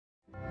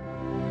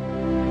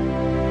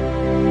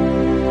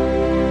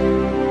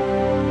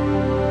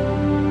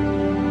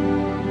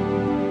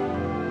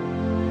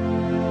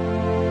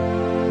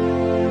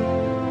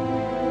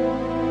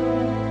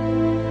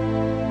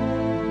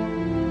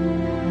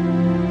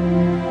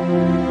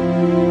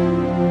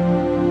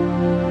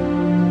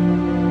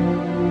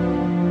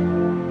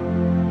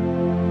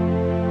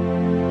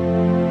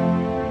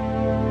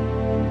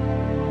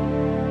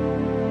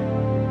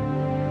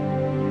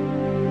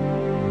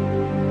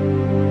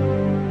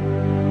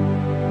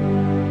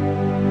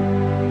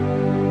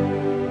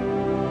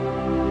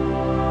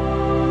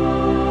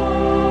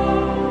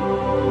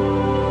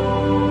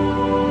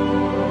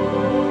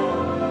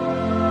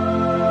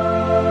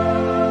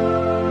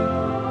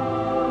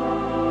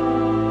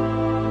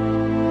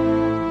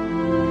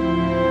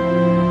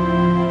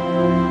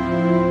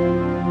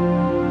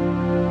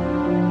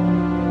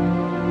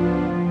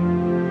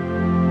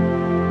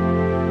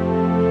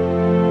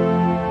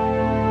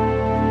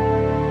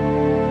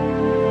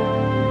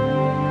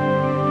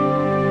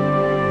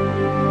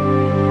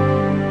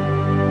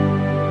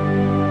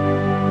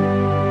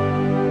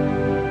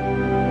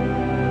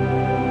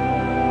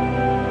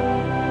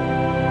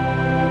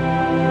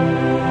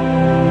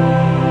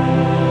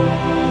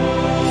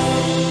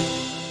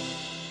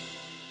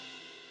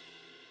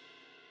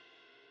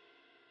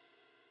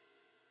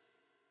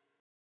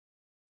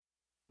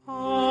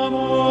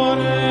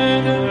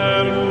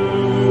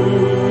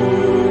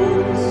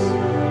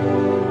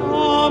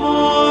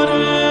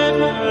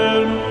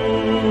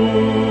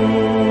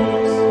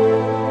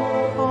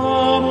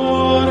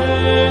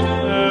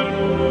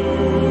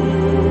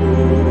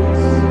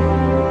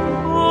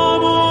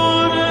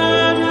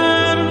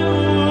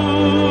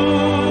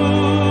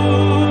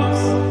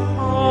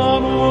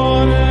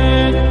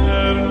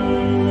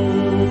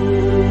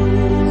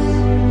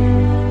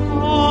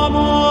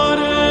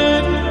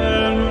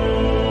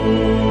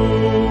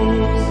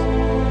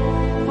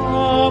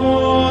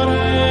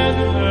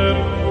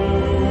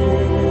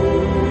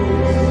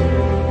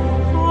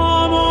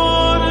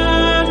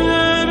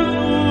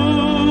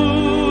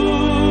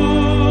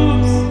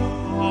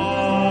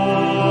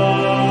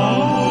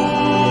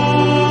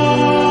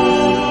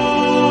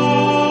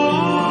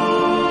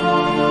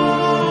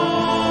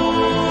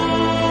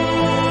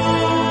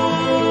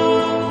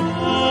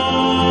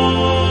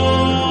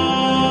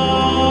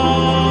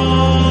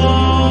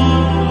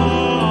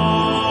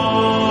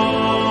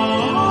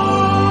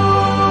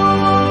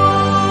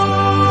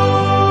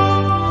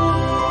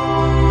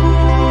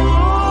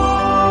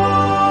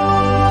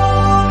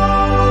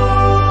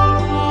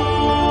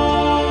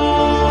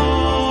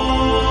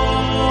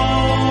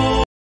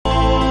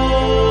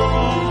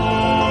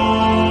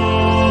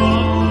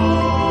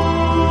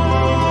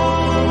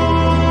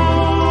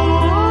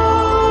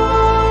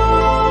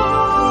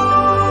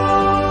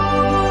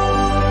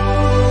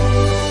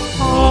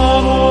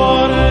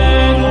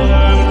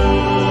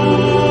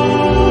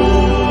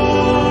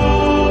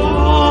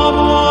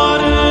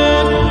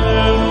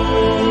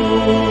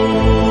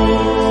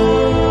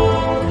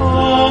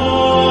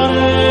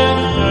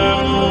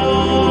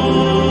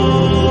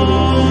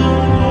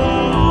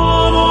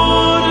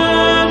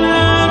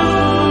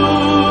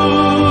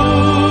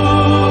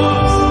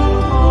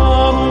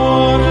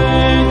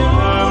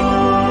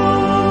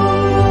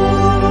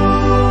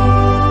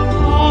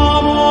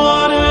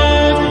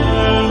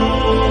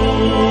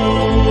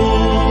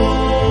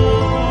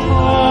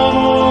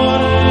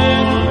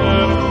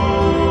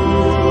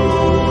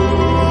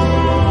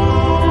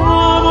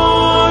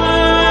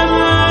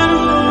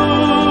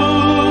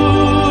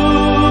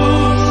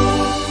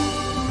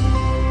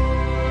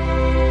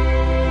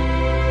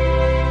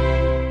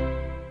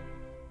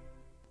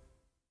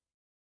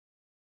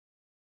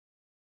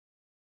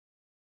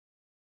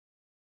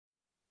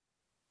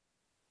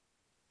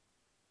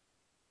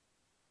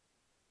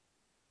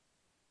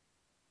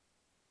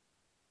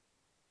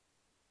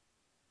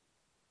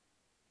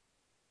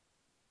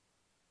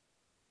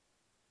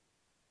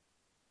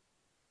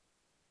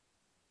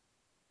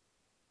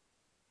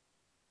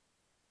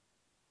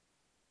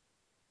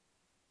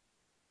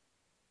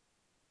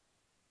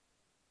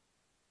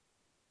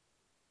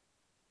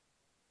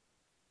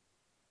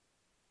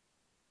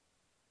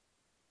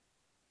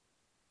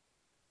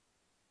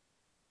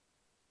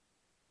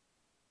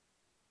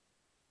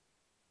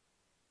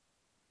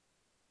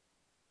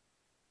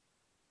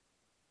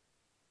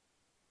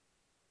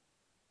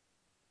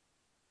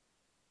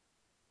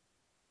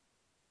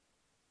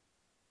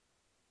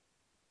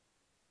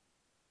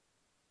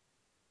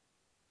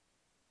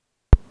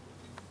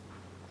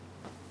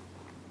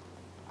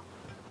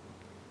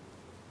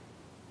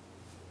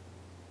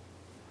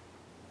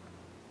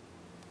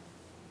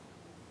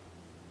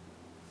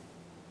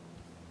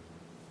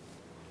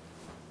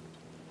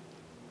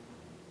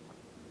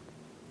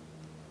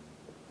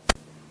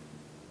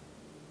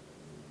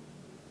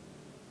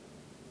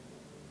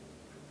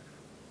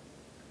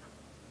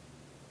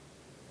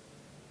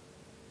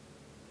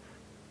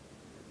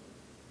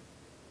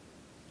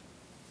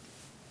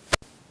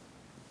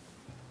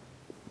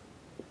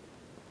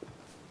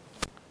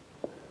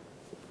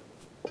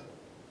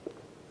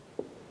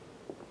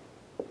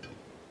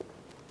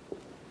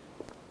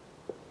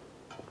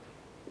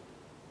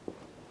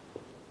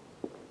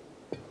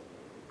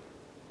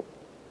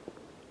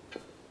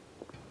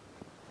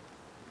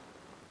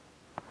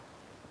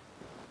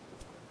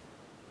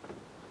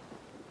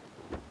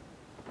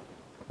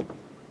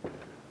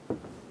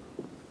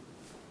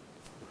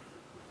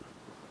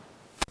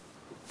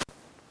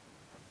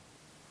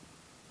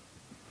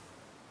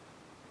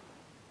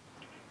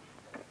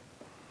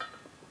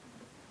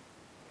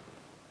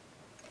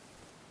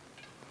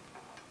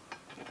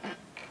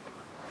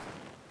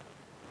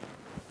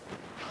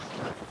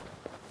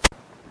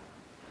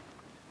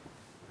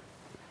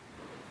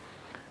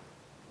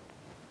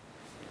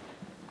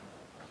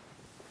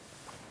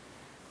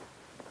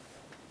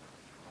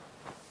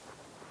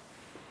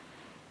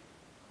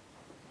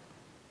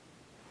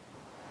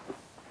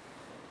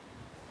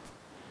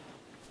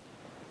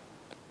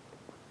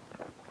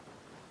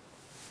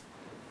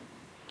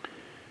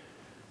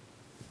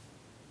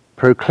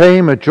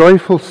Proclaim a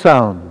joyful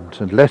sound,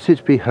 and let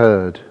it be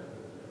heard.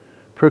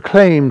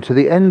 Proclaim to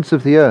the ends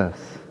of the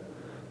earth,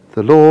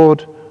 the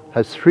Lord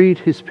has freed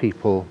his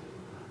people.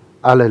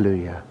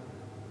 Alleluia.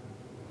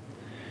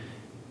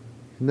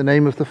 In the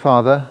name of the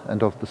Father,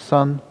 and of the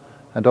Son,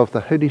 and of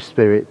the Holy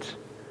Spirit.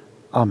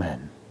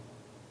 Amen.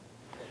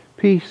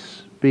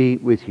 Peace be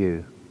with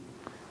you,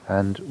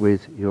 and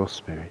with your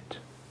spirit.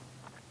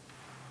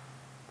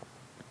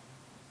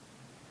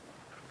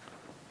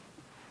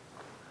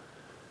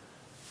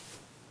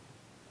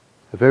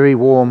 A very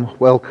warm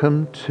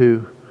welcome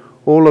to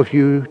all of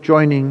you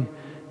joining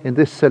in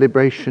this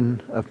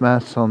celebration of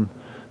Mass on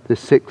the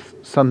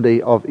 6th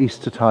Sunday of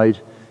Eastertide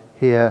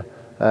here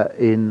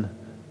in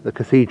the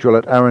Cathedral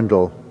at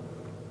Arundel.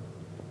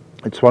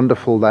 It's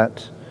wonderful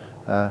that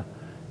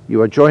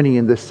you are joining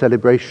in this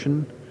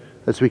celebration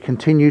as we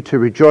continue to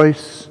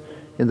rejoice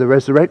in the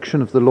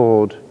resurrection of the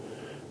Lord,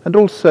 and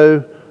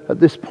also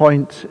at this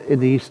point in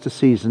the Easter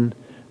season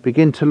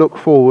begin to look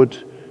forward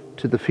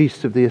to the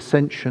Feast of the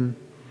Ascension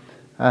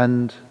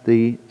and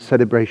the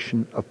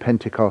celebration of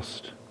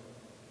Pentecost.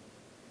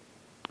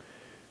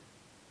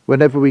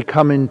 Whenever we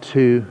come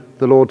into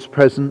the Lord's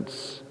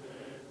presence,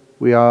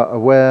 we are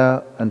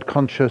aware and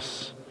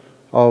conscious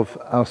of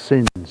our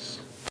sins.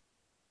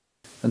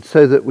 And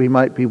so that we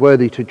might be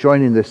worthy to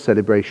join in this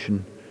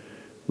celebration,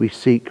 we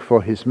seek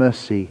for his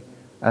mercy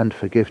and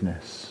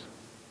forgiveness.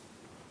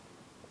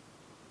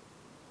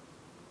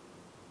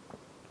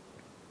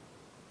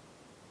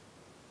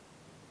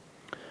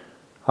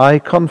 I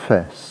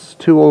confess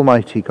to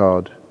Almighty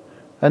God,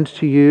 and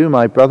to you,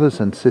 my brothers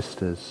and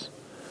sisters,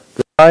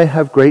 that I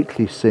have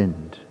greatly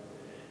sinned,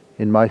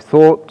 in my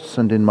thoughts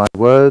and in my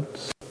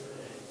words,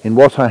 in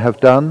what I have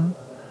done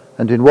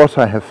and in what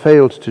I have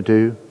failed to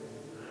do,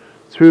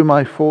 through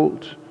my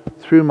fault,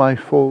 through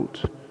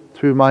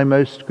my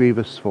most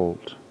grievous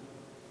fault.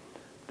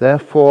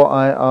 Therefore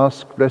I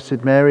ask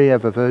Blessed Mary,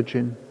 ever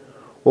Virgin,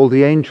 all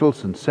the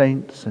angels and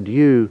saints, and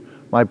you,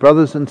 my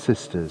brothers and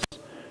sisters,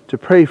 to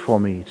pray for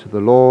me to the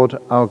Lord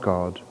our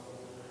God.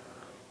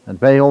 And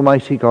may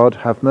Almighty God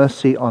have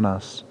mercy on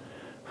us,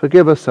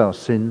 forgive us our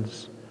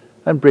sins,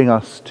 and bring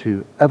us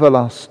to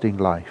everlasting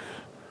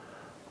life.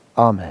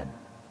 Amen.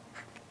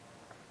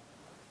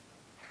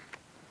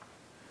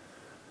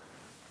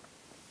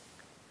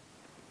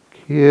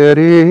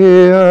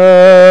 Kyrie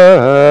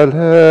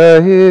eleison,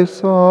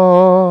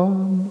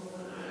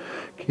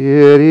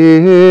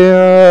 Kyrie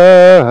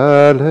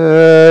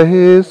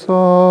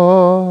eleison,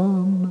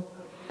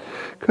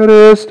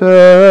 Christe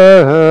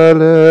eleison,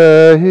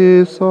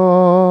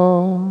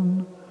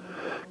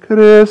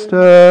 Christe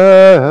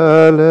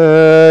eleison,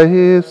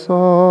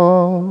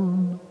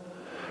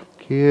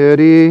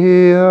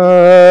 Kyrie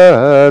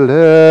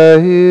eleison,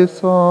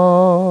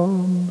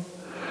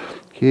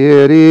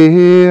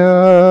 Kyrie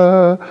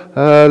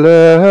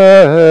eleison.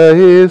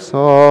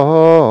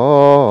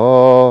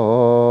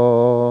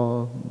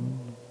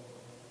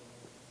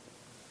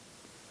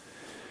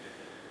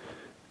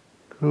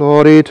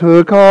 Glory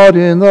to God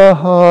in the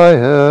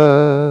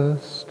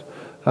highest,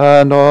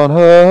 and on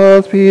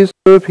earth peace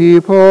to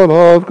people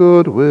of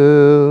good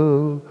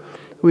will.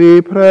 We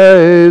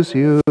praise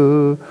you,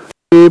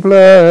 we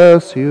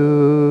bless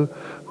you,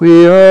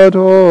 we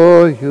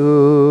adore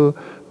you,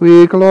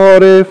 we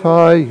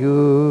glorify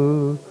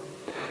you.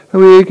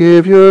 We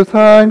give you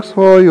thanks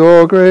for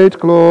your great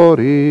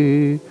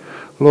glory,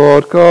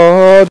 Lord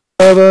God,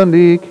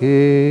 heavenly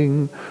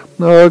King,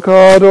 the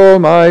God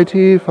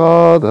Almighty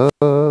Father.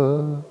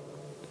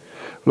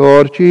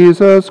 Lord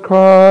Jesus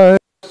Christ,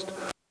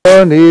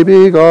 only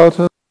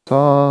begotten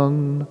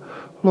Son,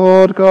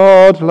 Lord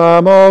God,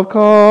 Lamb of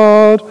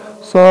God,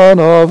 Son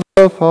of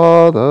the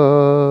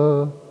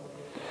Father.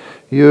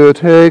 You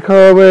take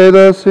away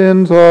the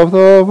sins of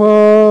the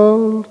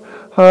world,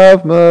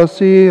 have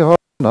mercy on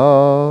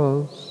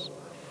us.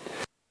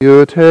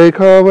 You take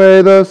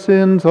away the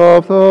sins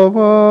of the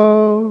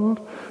world,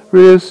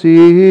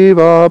 receive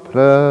our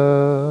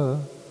prayer.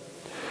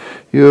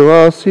 You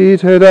are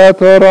seated at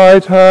the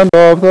right hand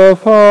of the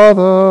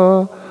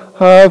Father,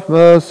 have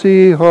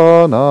mercy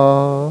on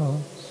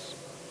us.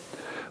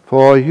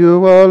 For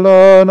you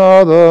alone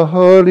are the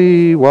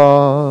Holy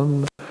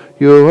One,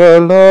 you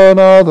alone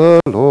are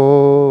the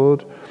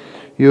Lord,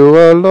 you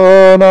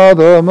alone are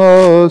the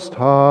Most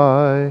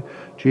High,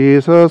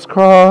 Jesus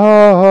Christ,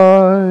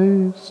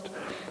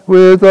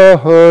 with the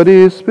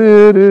Holy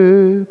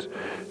Spirit,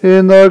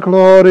 in the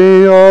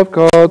glory of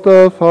God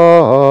the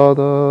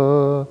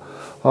Father.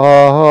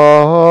 Amen.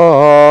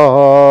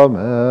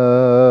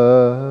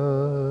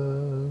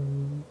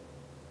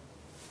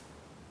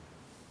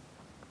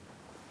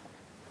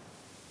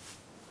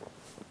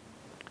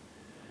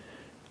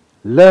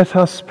 Let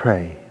us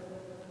pray.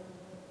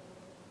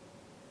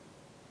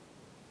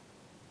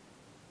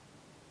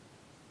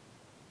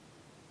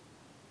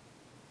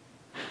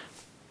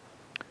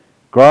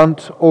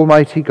 Grant,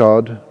 Almighty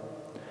God,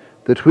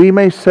 that we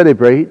may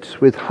celebrate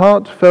with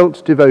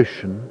heartfelt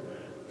devotion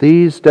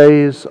these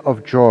days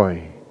of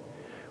joy,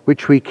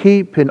 which we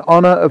keep in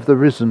honour of the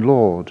risen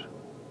Lord,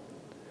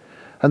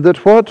 and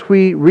that what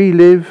we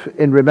relive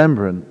in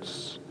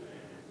remembrance,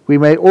 we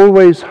may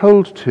always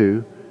hold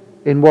to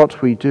in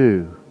what we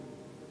do.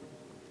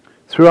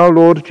 Through our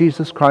Lord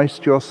Jesus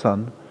Christ, your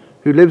Son,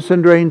 who lives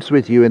and reigns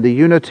with you in the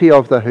unity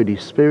of the Holy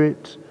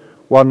Spirit,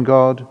 one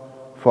God,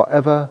 for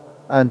ever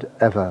and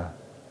ever.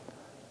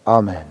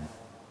 Amen.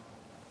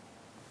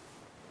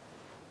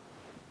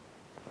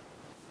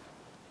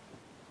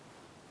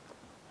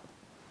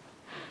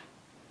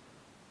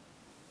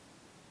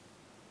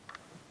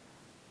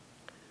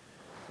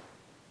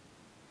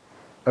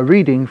 A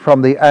reading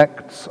from the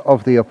Acts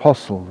of the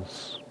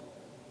Apostles.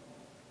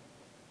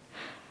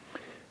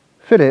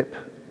 Philip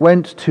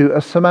went to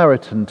a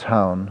Samaritan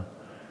town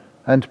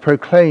and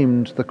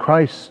proclaimed the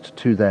Christ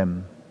to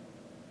them.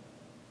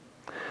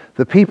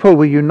 The people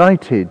were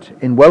united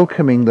in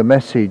welcoming the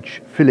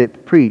message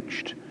Philip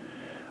preached,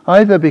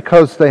 either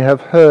because they had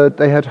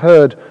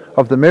heard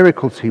of the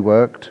miracles he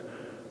worked,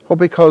 or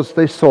because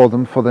they saw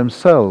them for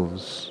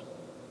themselves.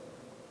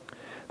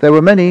 There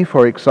were many,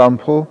 for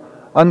example,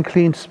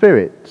 unclean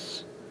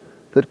spirits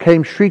that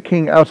came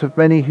shrieking out of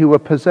many who were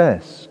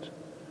possessed,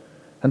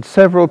 and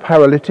several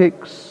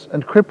paralytics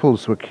and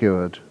cripples were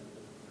cured.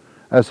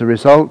 As a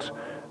result,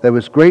 there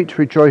was great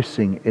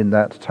rejoicing in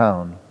that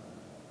town.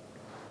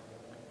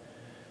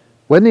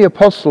 When the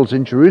apostles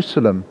in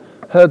Jerusalem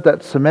heard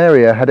that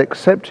Samaria had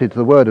accepted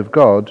the word of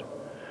God,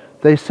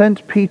 they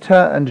sent Peter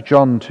and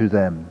John to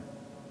them.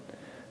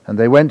 And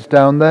they went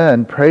down there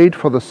and prayed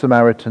for the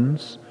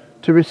Samaritans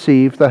to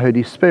receive the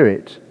Holy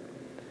Spirit,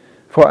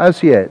 for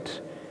as yet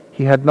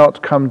he had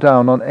not come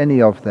down on any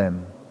of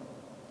them.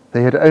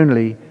 They had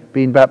only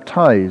been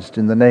baptized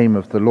in the name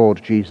of the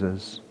Lord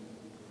Jesus.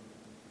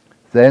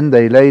 Then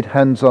they laid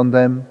hands on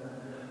them,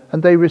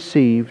 and they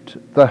received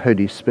the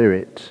Holy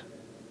Spirit.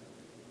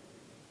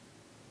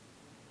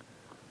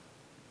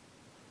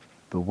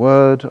 The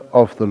word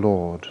of the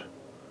Lord.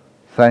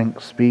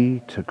 Thanks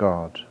be to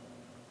God.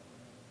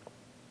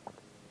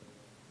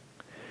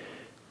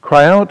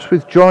 Cry out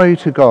with joy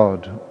to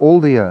God,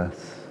 all the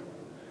earth.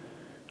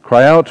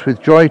 Cry out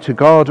with joy to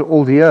God,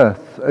 all the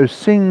earth. O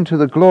sing to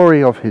the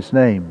glory of his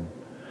name.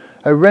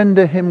 O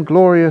render him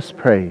glorious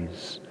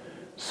praise.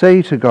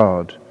 Say to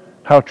God,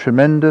 how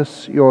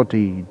tremendous your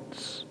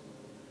deeds.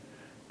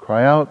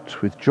 Cry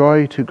out with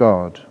joy to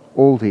God,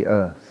 all the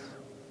earth.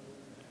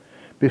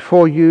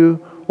 Before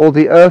you all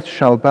the earth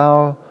shall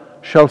bow,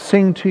 shall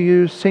sing to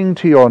you, sing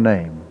to your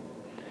name.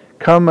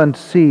 Come and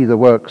see the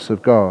works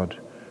of God,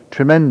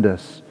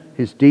 tremendous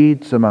his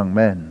deeds among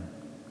men.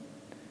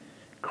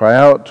 Cry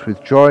out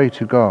with joy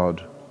to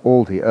God,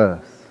 all the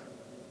earth.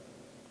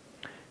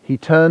 He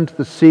turned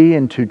the sea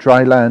into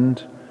dry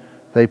land.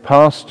 They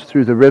passed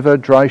through the river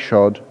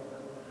dry-shod.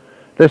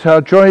 Let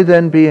our joy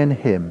then be in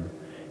him.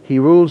 He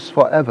rules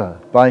forever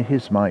by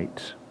his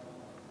might.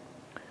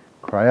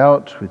 Cry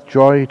out with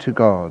joy to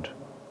God,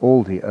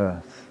 all the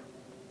earth.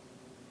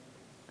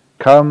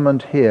 Come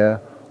and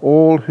hear,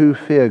 all who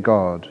fear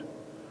God.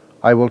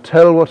 I will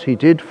tell what he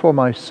did for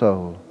my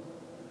soul.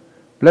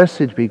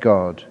 Blessed be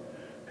God,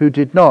 who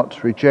did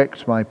not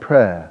reject my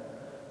prayer,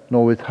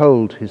 nor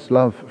withhold his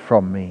love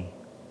from me.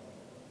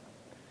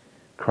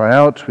 Cry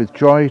out with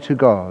joy to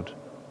God,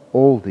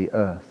 all the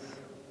earth.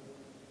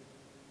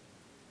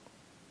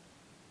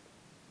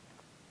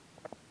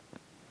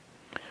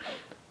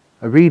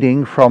 A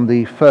reading from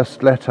the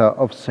first letter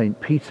of St.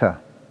 Peter.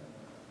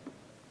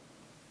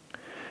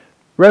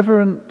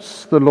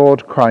 Reverence the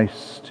Lord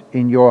Christ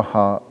in your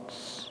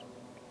hearts,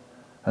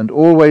 and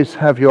always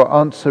have your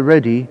answer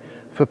ready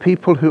for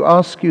people who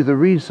ask you the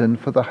reason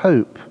for the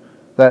hope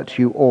that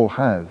you all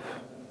have.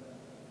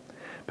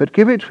 But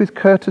give it with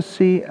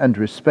courtesy and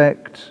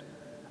respect,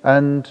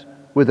 and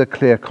with a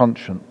clear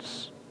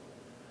conscience,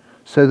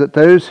 so that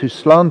those who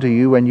slander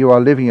you when you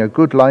are living a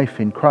good life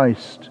in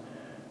Christ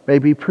may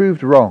be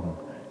proved wrong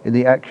in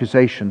the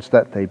accusations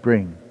that they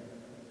bring.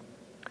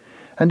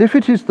 And if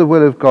it is the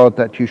will of God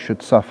that you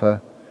should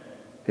suffer,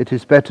 it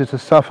is better to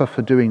suffer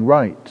for doing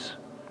right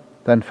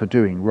than for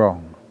doing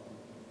wrong.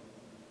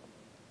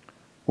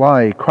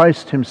 Why,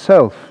 Christ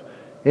himself,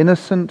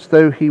 innocent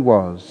though he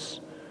was,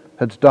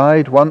 had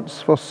died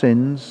once for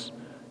sins,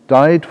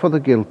 died for the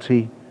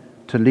guilty,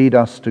 to lead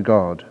us to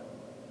God.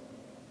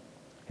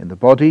 In the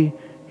body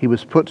he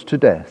was put to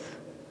death.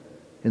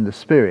 In the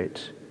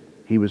spirit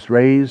he was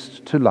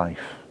raised to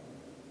life.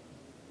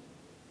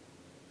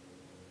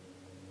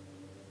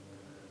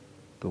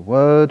 The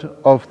word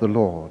of the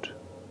Lord.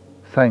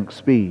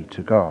 Thanks be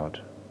to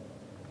God.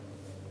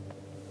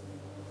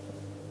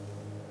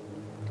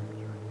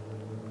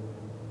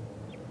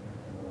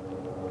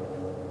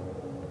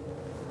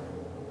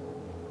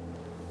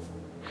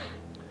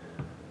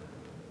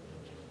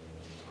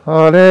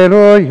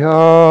 Alleluia,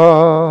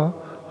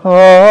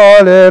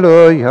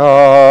 alleluia,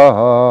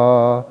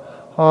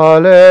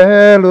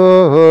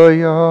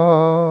 alleluia.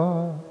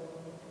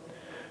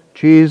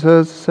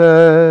 Jesus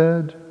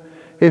said,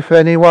 if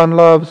anyone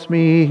loves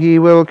me, he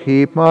will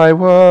keep my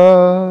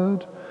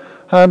word,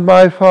 and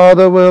my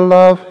Father will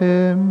love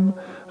him,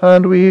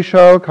 and we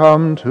shall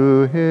come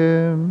to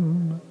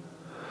him.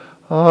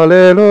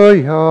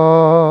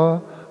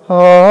 Alleluia,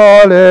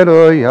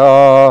 Alleluia,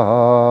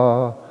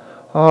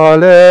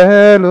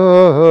 Alleluia.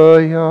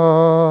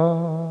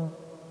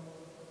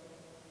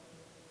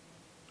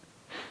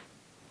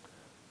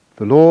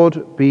 The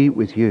Lord be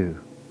with you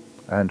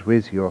and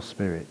with your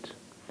spirit.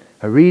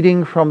 A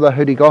reading from the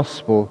Holy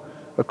Gospel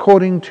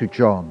according to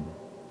John.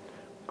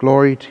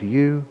 Glory to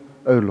you,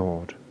 O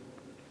Lord.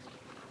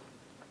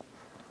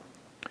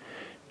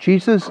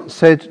 Jesus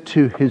said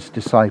to his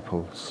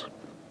disciples,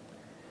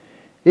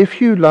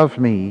 "If you love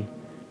me,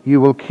 you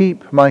will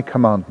keep my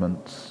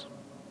commandments.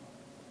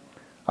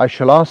 I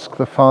shall ask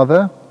the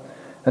Father,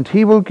 and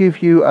he will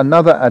give you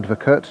another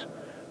advocate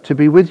to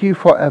be with you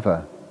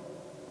forever,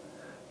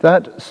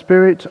 that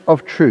Spirit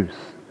of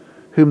truth,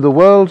 whom the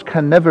world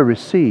can never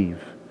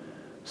receive,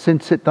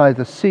 since it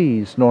neither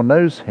sees nor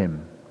knows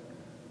him.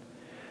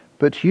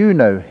 But you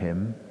know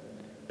him,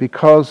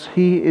 because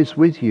he is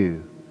with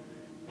you,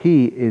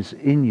 he is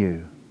in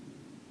you.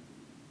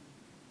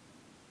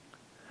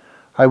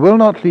 I will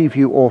not leave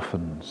you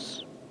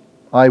orphans,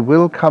 I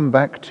will come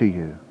back to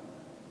you.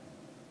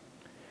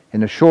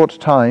 In a short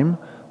time,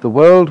 the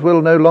world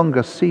will no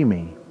longer see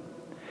me,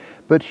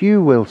 but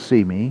you will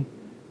see me,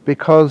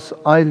 because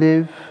I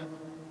live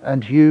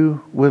and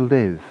you will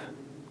live.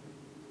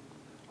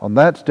 On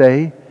that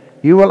day,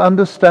 you will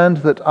understand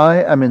that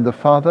I am in the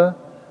Father,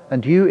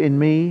 and you in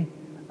me,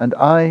 and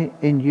I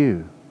in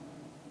you.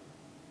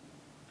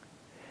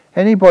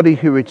 Anybody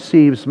who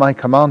receives my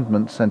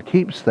commandments and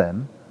keeps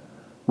them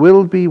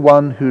will be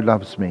one who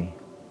loves me.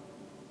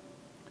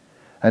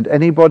 And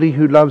anybody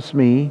who loves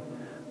me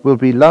will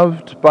be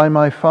loved by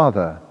my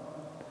Father,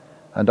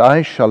 and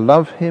I shall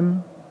love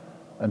him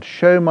and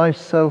show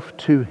myself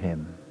to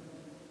him."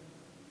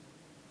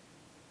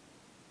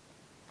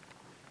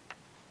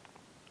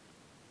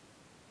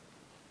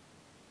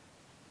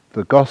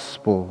 The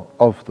Gospel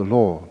of the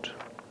Lord.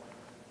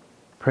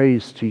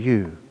 Praise to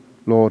you,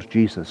 Lord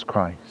Jesus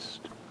Christ.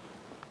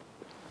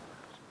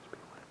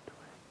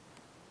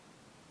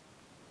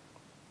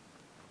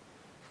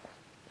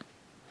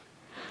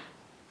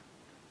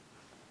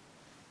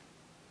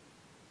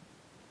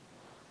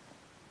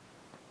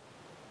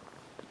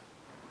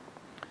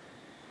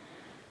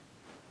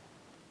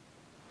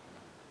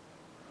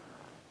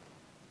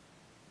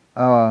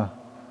 Our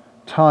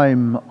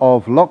time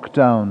of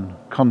lockdown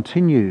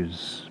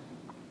continues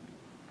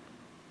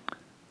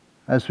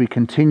as we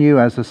continue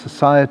as a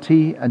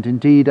society and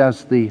indeed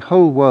as the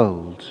whole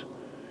world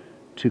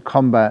to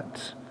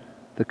combat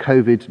the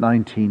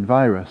COVID-19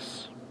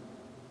 virus.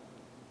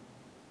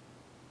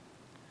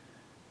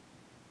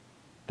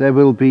 There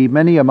will be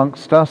many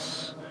amongst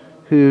us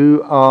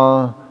who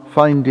are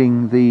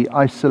finding the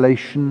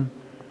isolation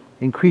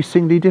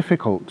increasingly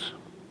difficult.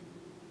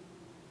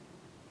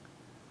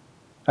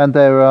 And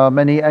there are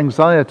many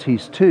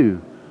anxieties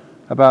too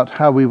about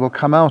how we will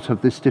come out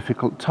of this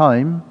difficult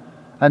time,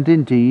 and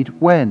indeed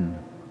when.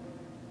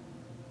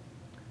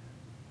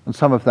 And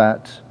some of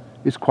that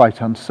is quite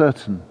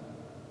uncertain.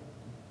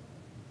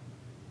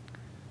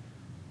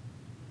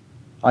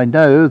 I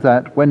know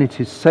that when it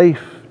is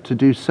safe to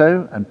do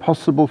so and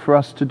possible for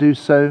us to do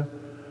so,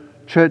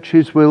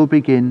 churches will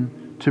begin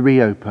to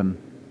reopen.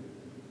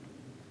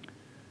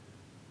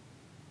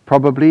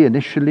 Probably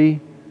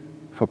initially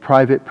for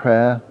private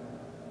prayer,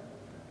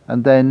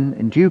 and then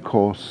in due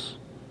course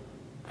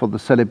for the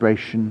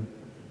celebration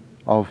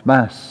of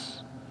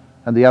Mass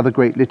and the other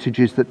great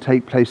liturgies that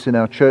take place in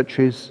our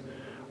churches,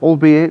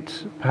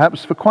 albeit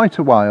perhaps for quite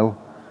a while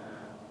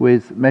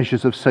with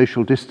measures of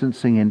social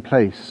distancing in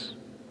place.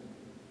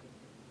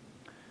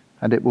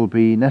 And it will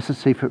be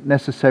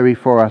necessary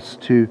for us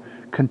to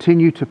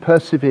continue to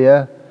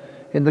persevere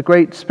in the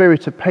great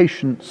spirit of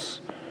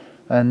patience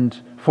and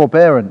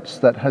forbearance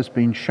that has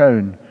been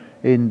shown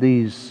in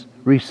these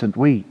recent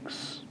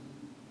weeks.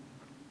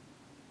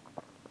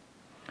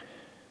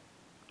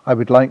 I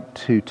would like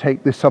to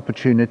take this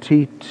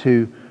opportunity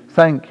to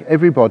thank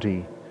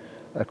everybody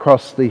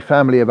across the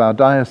family of our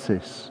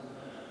diocese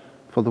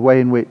for the way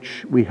in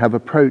which we have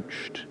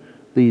approached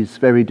these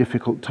very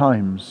difficult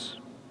times,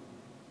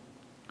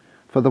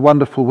 for the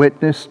wonderful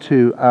witness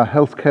to our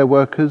healthcare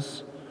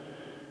workers,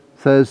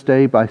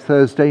 Thursday by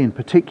Thursday in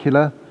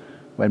particular,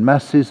 when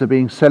Masses are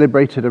being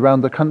celebrated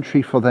around the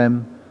country for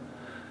them,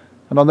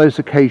 and on those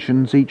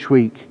occasions each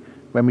week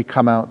when we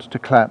come out to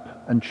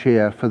clap and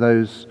cheer for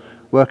those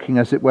working,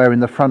 as it were, in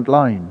the front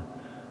line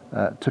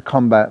to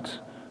combat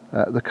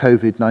the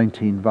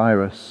COVID-19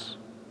 virus.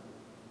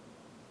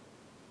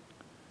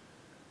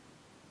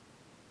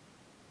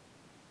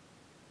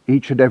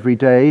 Each and every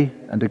day,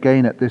 and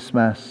again at this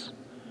Mass,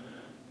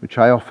 which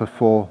I offer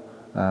for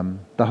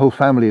the whole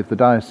family of the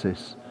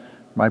diocese,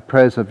 my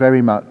prayers are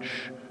very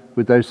much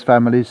with those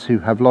families who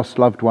have lost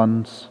loved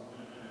ones,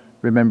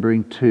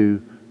 remembering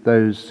too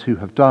those who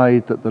have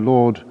died, that the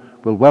Lord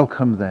will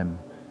welcome them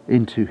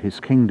into his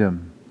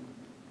kingdom.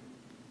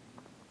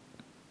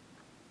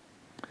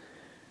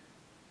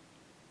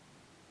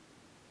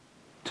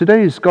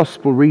 Today's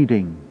Gospel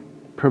reading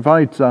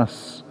provides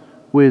us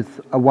with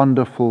a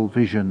wonderful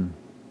vision.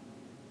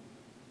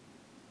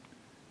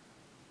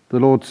 the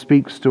Lord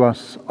speaks to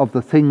us of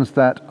the things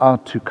that are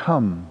to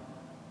come,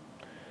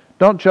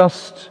 not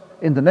just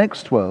in the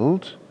next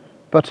world,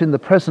 but in the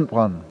present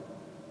one.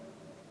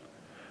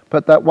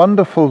 But that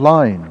wonderful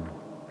line,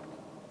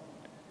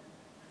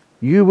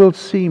 "You will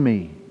see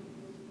me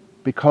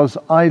because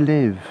I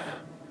live,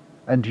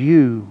 and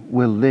you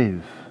will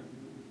live,"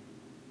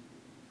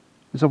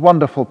 is a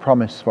wonderful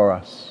promise for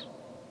us.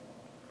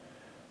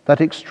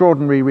 That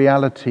extraordinary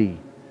reality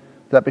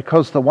that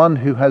because the one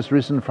who has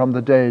risen from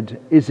the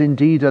dead is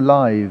indeed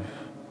alive,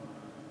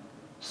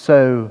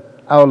 so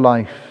our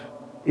life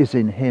is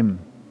in him.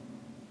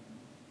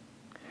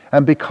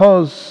 And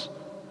because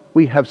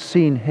we have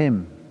seen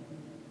him,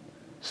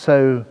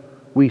 so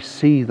we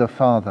see the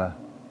Father.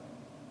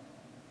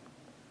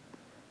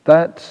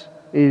 That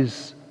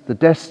is the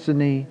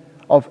destiny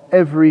of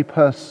every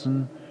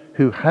person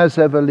who has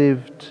ever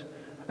lived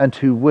and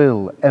who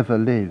will ever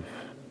live.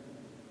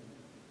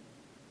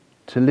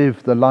 To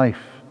live the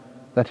life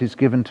that is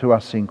given to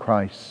us in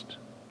Christ.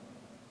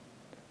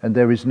 And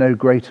there is no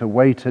greater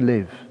way to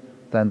live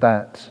than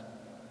that.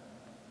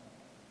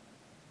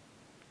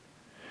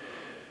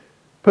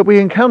 But we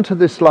encounter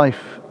this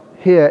life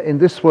here in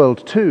this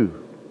world too.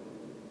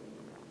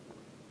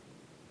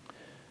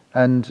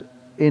 And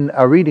in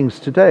our readings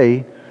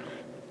today,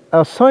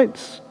 our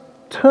sights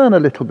turn a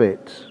little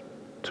bit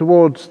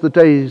towards the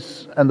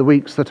days and the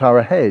weeks that are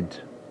ahead.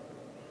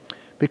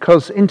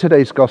 Because in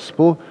today's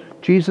Gospel,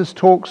 Jesus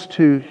talks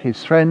to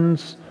his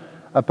friends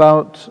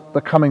about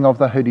the coming of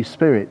the Holy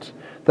Spirit.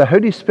 The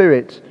Holy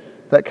Spirit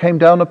that came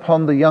down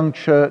upon the young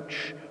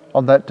church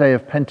on that day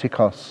of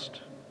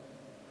Pentecost.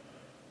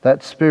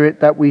 That Spirit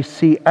that we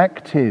see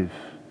active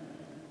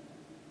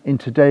in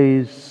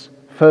today's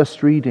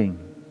first reading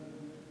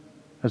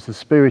as the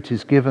Spirit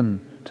is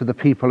given to the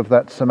people of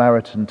that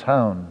Samaritan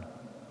town.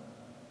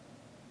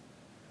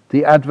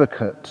 The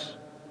Advocate,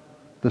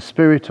 the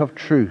Spirit of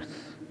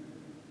truth,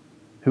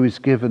 who is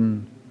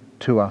given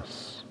to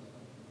us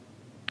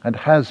and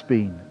has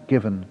been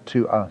given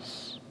to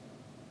us.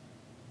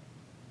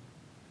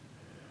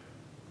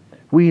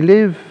 We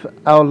live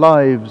our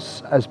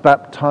lives as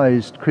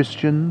baptized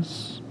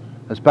Christians,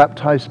 as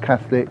baptized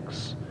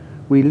Catholics.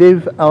 We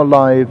live our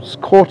lives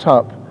caught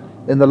up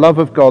in the love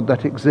of God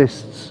that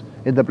exists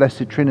in the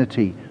Blessed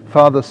Trinity,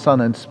 Father, Son,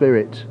 and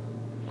Spirit.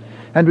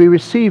 And we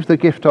receive the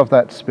gift of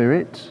that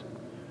Spirit,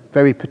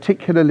 very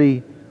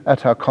particularly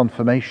at our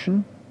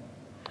confirmation.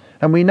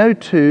 And we know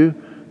too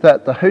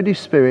that the Holy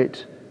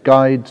Spirit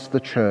guides the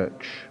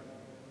church.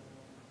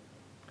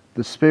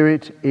 The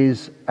Spirit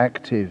is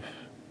active.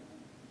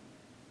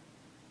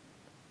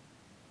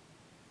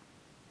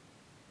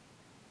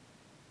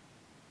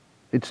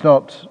 It's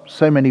not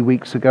so many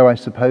weeks ago, I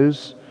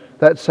suppose,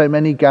 that so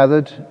many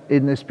gathered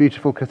in this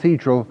beautiful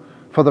cathedral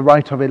for the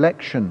rite of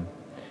election,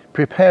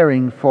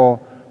 preparing for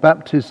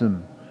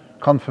baptism,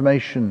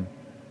 confirmation,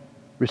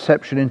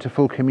 reception into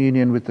full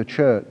communion with the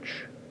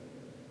church.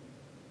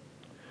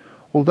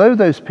 Although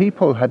those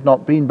people had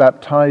not been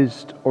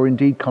baptized or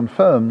indeed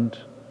confirmed,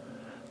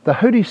 the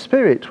Holy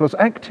Spirit was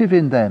active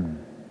in them,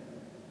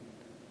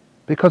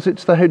 because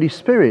it's the Holy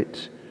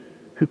Spirit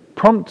who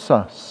prompts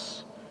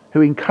us,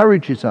 who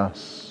encourages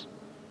us,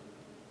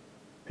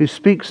 who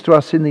speaks to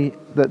us in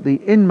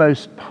the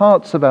inmost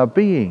parts of our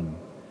being,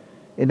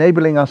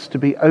 enabling us to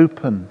be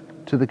open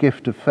to the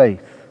gift of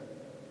faith.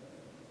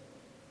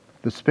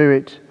 The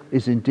Spirit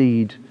is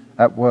indeed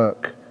at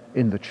work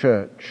in the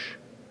church.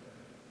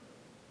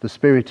 The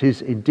Spirit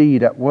is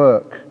indeed at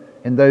work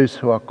in those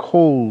who are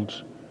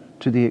called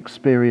to the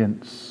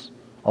experience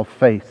of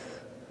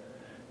faith,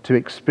 to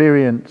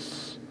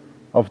experience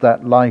of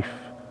that life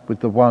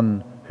with the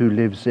one who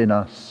lives in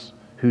us,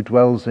 who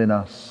dwells in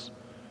us,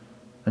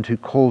 and who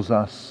calls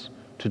us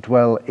to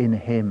dwell in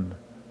him,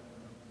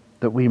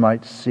 that we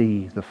might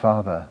see the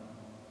Father.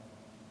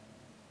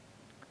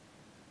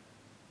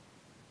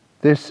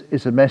 This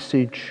is a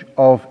message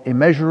of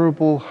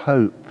immeasurable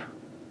hope.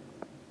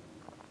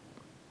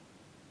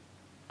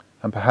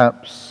 And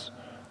perhaps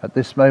at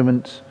this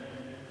moment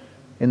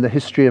in the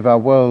history of our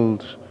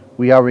world,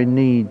 we are in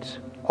need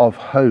of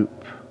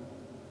hope.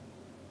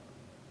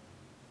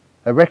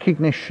 A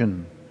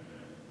recognition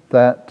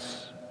that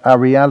our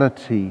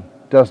reality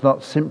does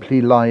not simply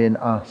lie in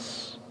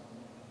us,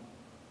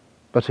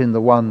 but in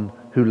the one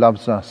who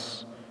loves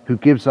us, who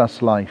gives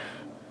us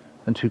life,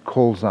 and who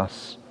calls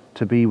us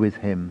to be with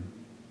him.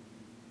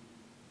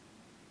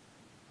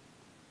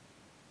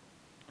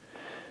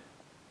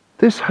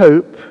 This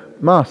hope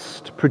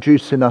must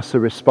produce in us a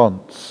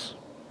response.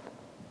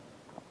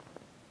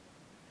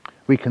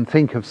 We can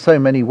think of so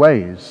many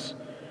ways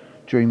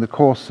during the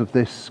course of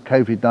this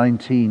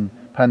COVID-19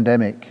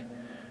 pandemic,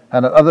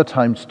 and at other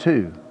times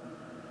too,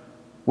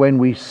 when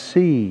we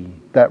see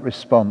that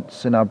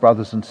response in our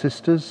brothers and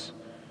sisters,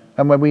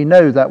 and when we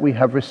know that we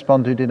have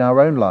responded in our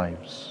own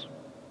lives.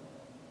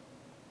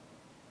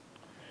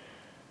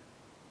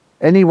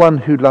 Anyone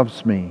who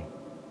loves me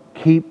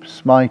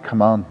keeps my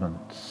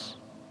commandments.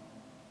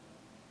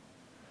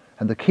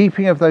 And the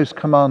keeping of those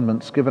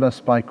commandments given us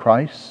by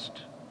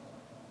Christ,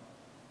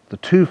 the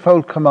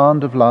twofold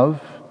command of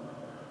love,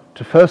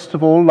 to first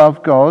of all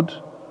love God,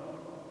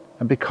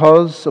 and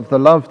because of the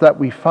love that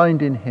we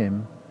find in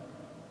him,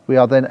 we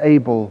are then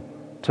able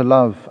to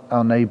love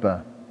our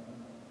neighbour.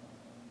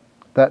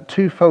 That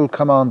twofold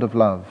command of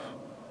love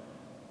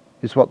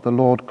is what the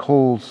Lord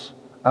calls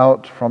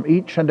out from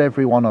each and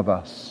every one of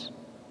us.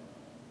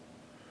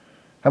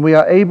 And we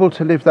are able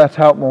to live that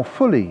out more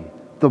fully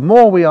the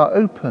more we are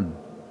open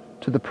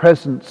to the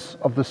presence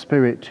of the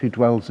Spirit who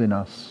dwells in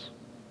us.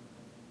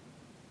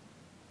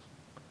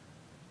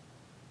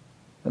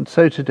 And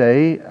so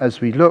today, as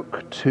we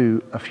look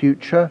to a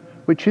future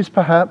which is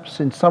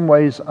perhaps in some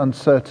ways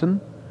uncertain,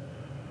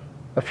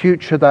 a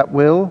future that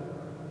will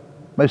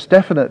most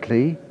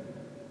definitely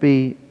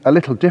be a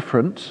little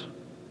different,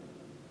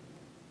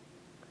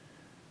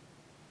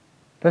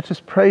 let us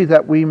pray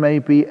that we may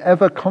be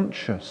ever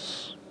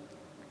conscious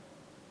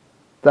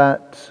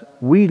that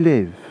we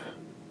live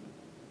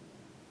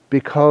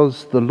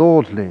because the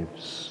Lord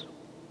lives.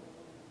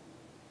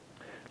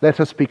 Let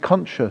us be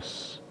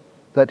conscious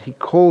that he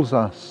calls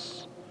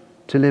us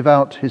to live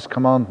out his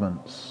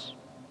commandments.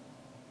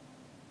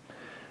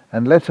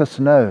 And let us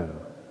know,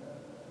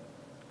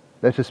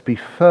 let us be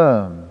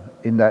firm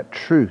in that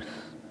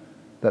truth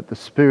that the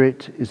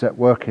Spirit is at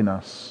work in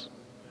us,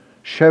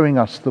 showing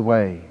us the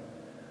way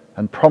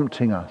and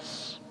prompting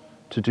us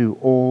to do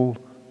all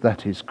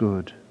that is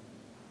good.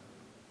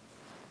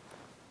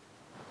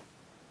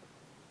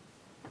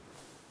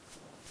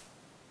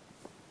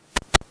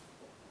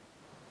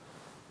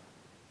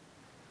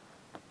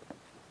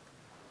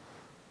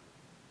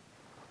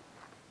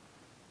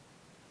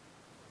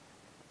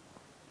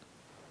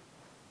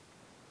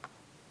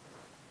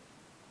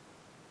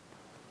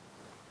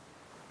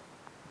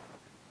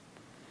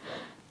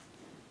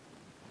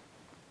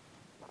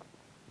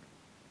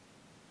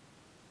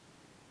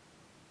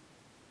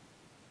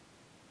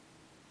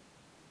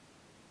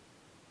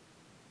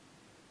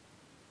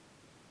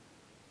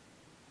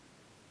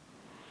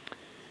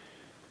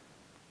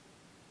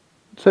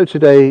 So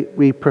today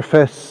we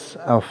profess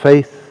our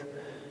faith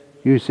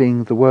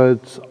using the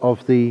words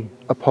of the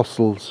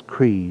Apostles'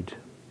 Creed.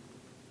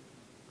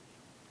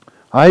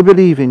 I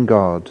believe in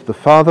God, the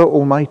Father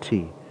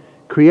Almighty,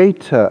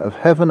 creator of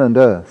heaven and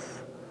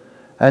earth,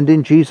 and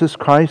in Jesus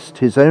Christ,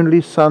 his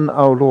only Son,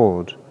 our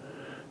Lord,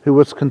 who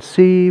was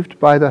conceived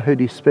by the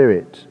Holy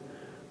Spirit,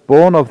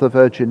 born of the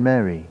Virgin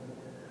Mary,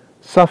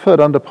 suffered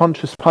under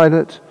Pontius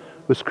Pilate,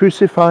 was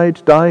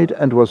crucified, died,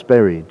 and was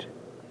buried.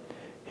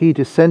 He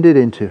descended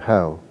into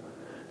hell,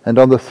 and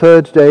on the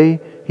third day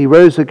he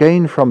rose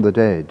again from the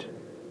dead.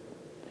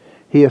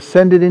 He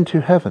ascended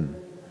into heaven,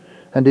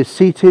 and is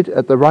seated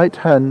at the right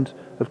hand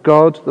of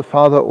God the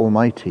Father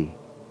Almighty.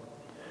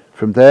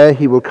 From there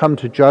he will come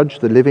to judge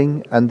the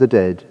living and the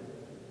dead.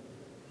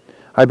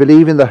 I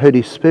believe in the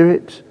Holy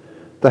Spirit,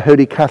 the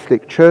Holy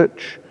Catholic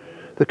Church,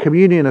 the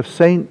communion of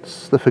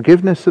saints, the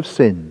forgiveness of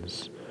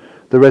sins,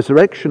 the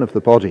resurrection of the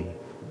body,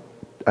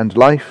 and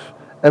life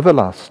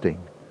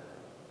everlasting.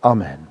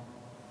 Amen.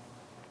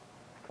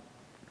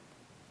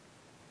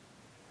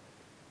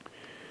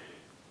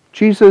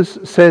 Jesus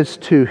says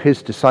to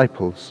his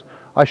disciples,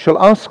 I shall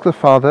ask the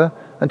Father,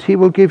 and he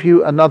will give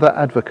you another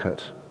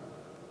advocate.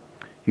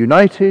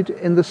 United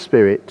in the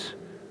Spirit,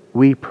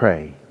 we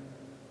pray.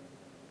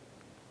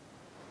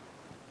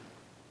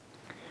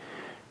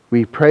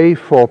 We pray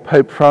for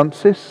Pope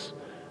Francis,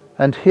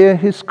 and hear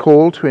his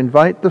call to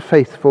invite the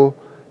faithful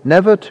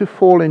never to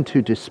fall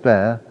into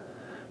despair,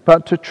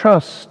 but to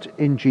trust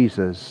in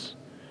Jesus,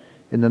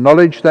 in the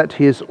knowledge that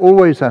he is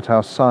always at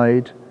our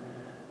side,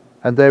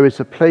 and there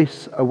is a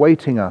place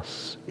awaiting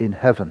us in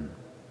heaven.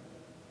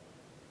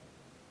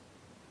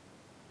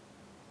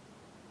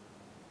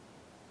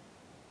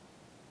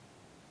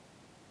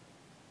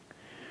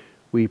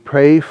 We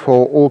pray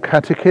for all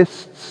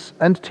catechists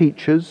and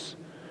teachers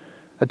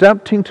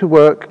adapting to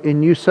work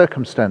in new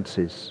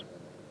circumstances,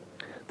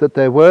 that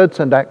their words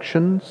and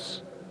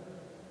actions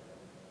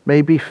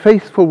may be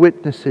faithful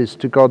witnesses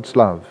to God's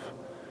love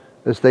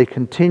as they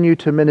continue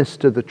to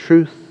minister the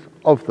truth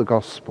of the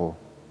gospel.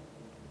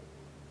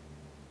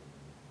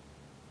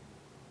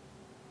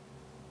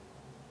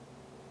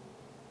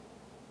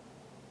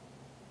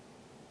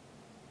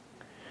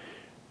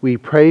 We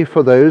pray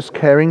for those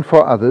caring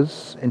for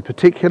others, in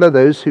particular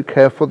those who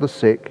care for the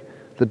sick,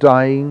 the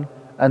dying,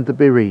 and the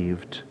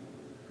bereaved,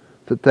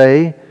 that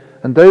they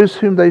and those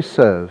whom they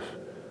serve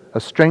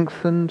are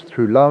strengthened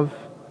through love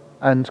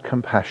and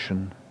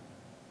compassion.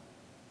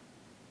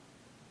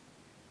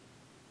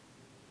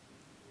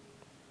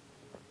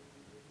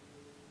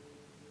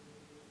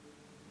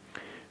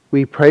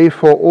 We pray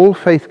for all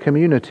faith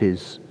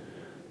communities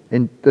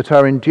that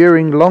are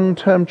enduring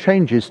long-term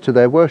changes to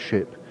their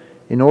worship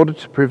in order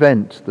to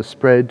prevent the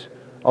spread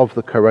of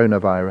the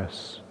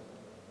coronavirus.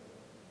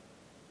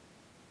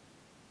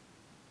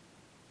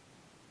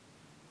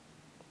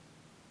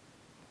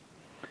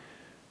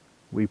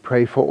 We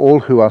pray for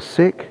all who are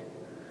sick.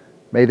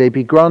 May they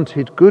be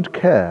granted good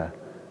care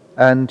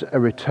and a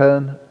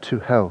return to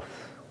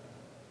health.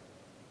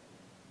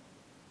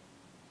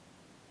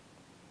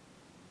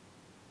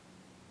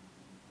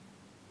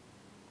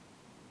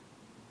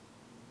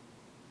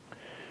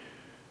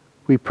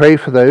 We pray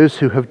for those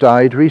who have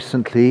died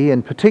recently,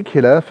 in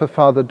particular for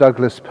Father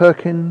Douglas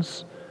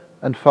Perkins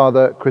and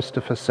Father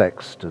Christopher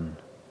Sexton.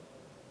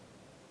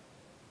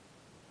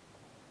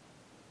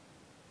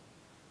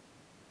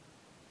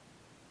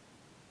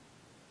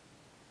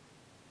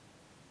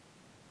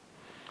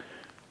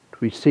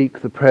 We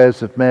seek the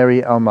prayers of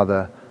Mary, our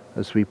Mother,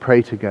 as we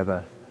pray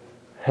together.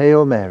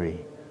 Hail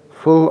Mary,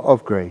 full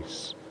of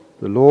grace,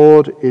 the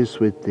Lord is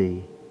with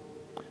thee.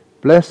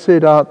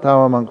 Blessed art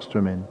thou amongst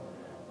women,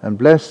 and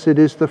blessed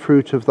is the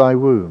fruit of thy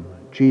womb,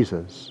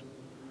 Jesus.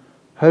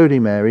 Holy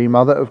Mary,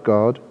 Mother of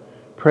God,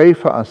 pray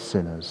for us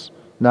sinners,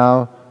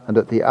 now and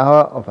at the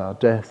hour of our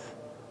death.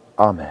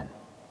 Amen.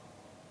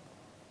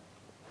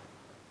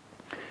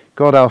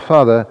 God our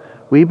Father,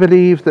 we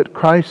believe that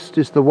Christ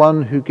is the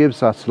one who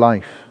gives us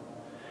life.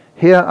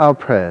 Hear our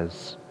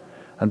prayers,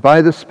 and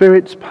by the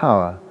Spirit's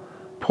power,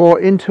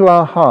 pour into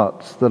our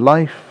hearts the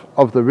life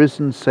of the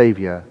risen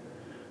Saviour,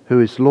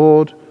 who is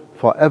Lord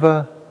for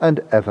ever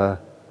and ever.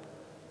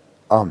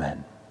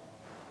 Amen.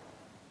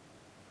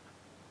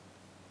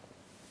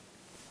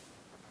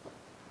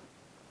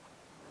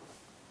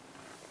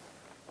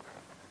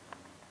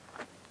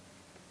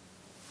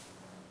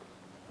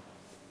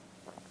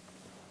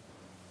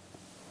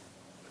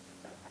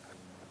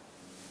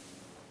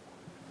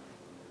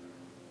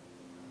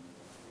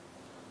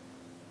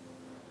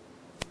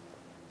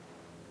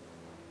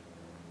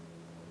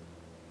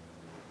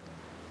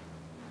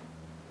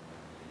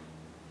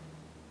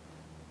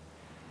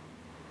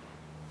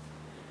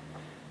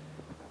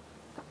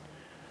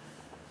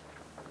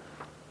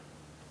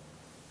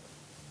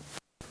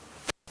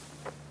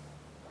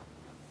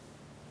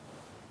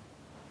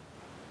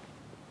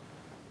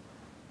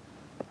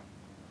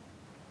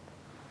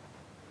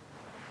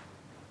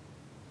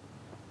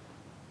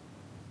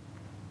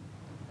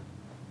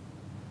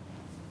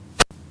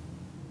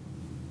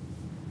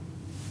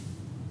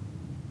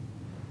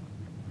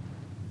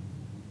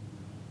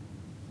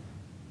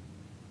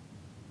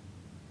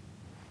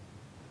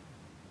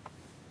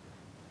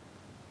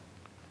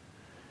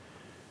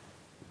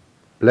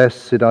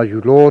 Blessed are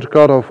you, Lord,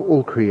 God of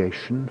all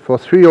creation, for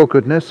through your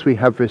goodness we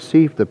have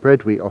received the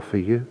bread we offer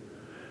you,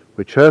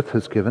 which earth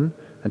has given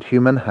and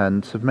human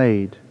hands have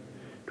made.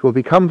 It will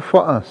become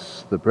for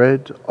us the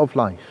bread of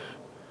life.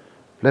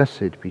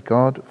 Blessed be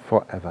God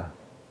forever.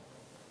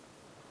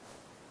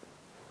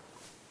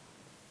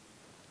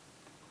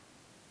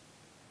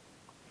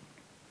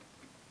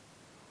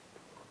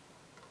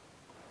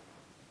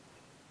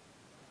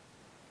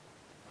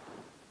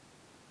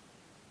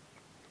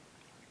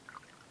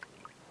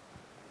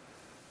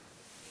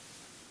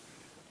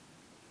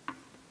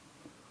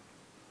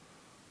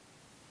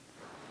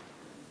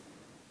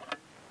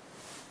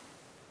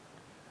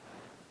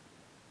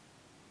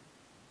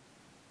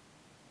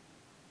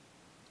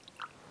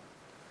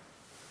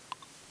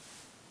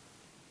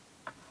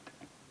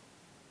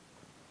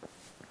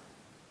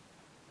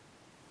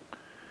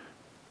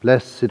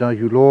 Blessed are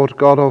you, Lord,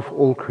 God of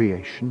all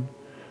creation,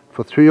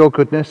 for through your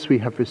goodness we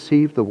have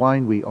received the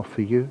wine we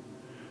offer you,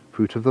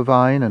 fruit of the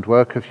vine and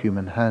work of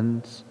human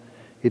hands.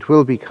 It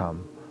will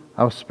become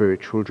our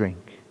spiritual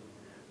drink.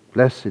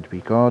 Blessed be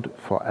God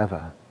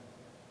forever.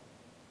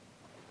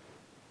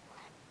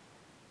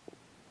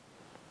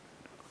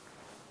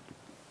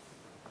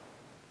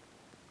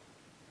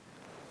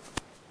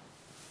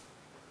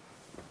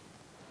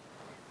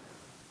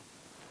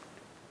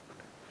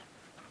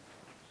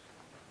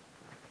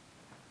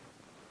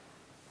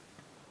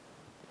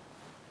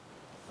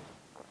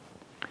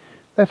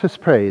 Let us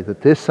pray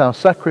that this, our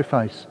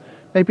sacrifice,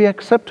 may be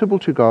acceptable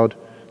to God,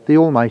 the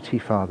Almighty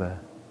Father.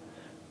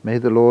 May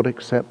the Lord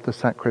accept the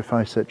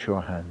sacrifice at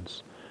your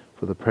hands,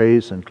 for the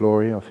praise and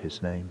glory of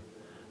his name,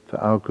 for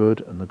our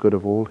good and the good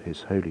of all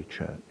his holy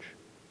church.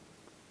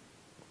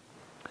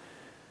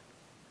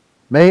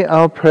 May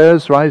our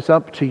prayers rise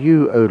up to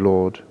you, O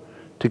Lord,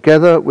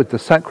 together with the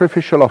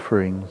sacrificial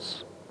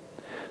offerings,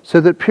 so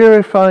that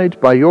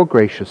purified by your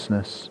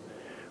graciousness,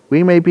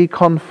 we may be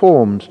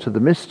conformed to the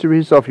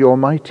mysteries of your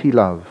mighty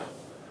love,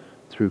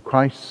 through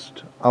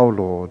Christ our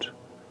Lord.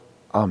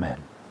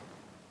 Amen.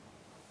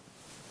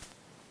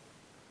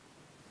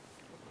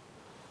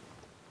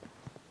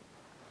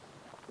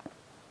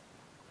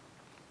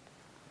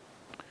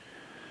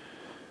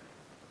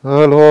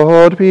 The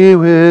Lord be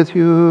with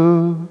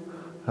you,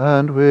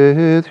 and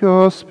with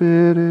your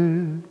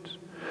spirit.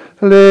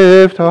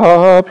 Lift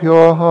up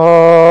your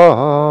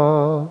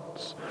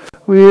hearts.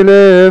 We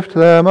lift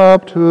them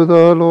up to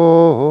the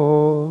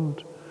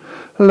Lord.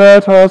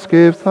 Let us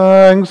give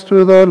thanks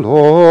to the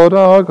Lord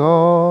our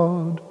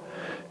God.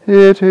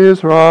 It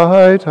is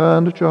right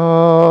and just.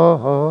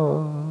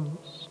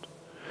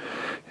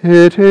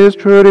 It is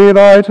truly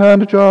right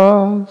and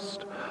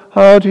just,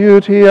 our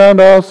duty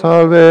and our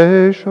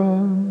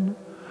salvation,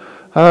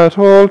 at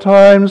all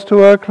times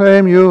to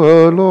acclaim you,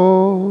 O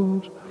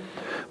Lord,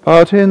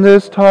 but in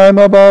this time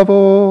above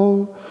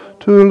all,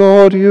 to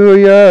laud you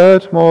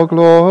yet more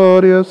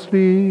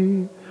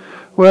gloriously,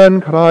 when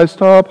Christ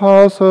our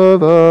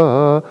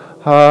Passover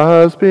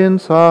has been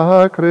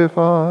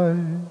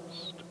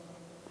sacrificed.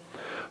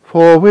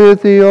 For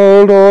with the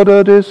old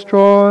order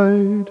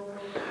destroyed,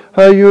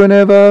 a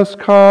universe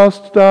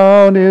cast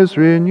down is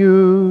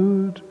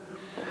renewed,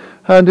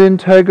 and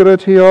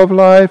integrity of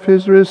life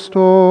is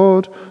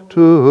restored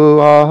to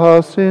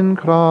us in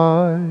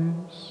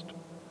Christ.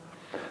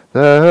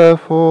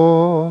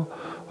 Therefore,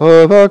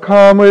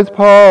 overcome with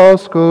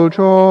paschal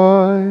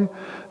joy,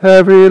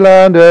 every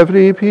land,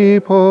 every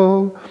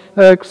people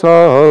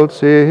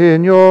exalts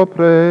in your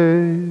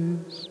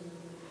praise.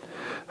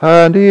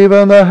 And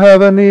even the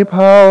heavenly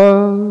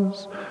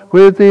powers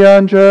with the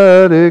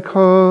angelic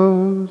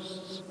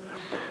hosts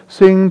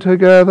sing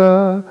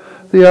together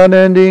the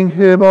unending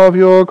hymn of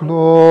your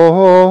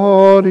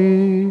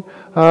glory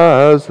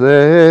as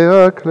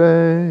they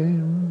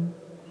acclaim.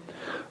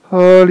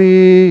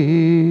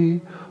 Holy,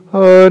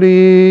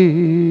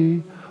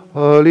 holy,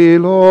 holy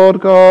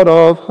Lord God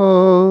of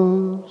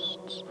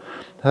hosts,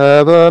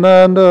 heaven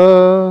and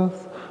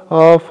earth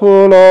are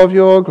full of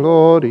your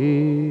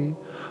glory.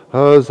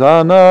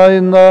 Hosanna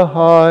in the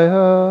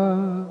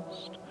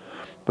highest.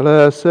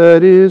 Blessed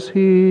is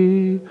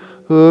he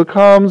who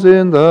comes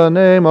in the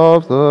name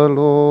of the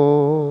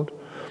Lord.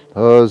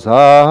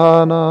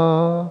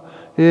 Hosanna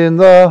in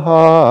the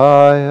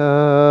highest.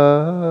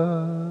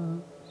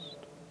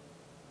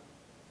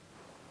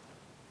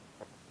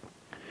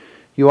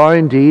 You are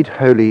indeed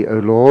holy, O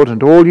Lord,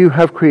 and all you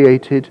have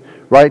created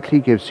rightly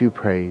gives you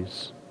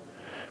praise.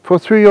 For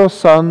through your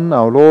Son,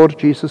 our Lord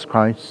Jesus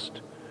Christ,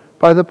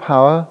 by the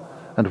power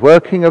and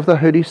working of the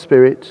Holy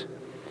Spirit,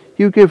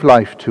 you give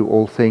life to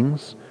all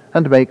things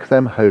and make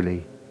them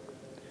holy.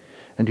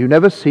 And you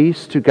never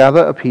cease to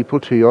gather a people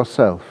to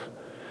yourself,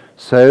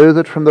 so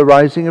that from the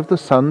rising of the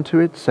sun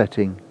to its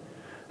setting,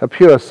 a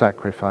pure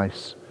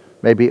sacrifice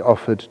may be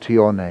offered to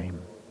your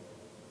name.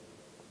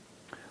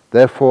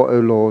 Therefore, O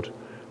Lord,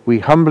 we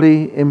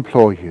humbly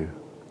implore you,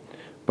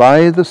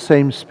 by the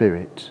same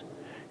Spirit,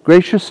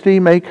 graciously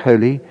make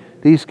holy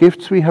these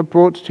gifts we have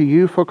brought to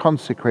you for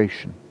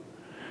consecration,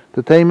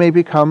 that they may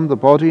become the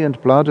body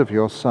and blood of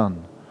your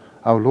Son,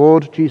 our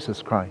Lord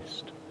Jesus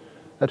Christ,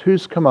 at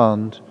whose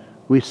command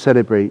we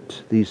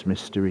celebrate these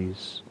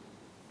mysteries.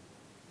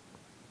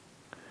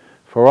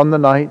 For on the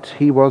night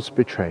he was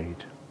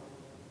betrayed,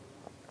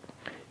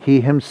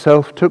 he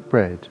himself took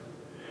bread,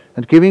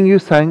 and giving you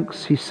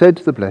thanks, he said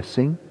the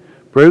blessing,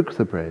 broke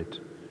the bread,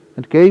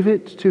 and gave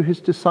it to his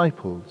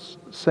disciples,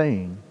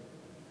 saying,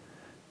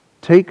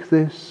 "Take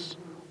this,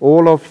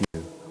 all of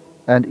you,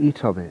 and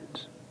eat of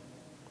it.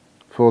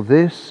 For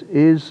this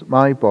is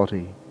my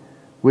body,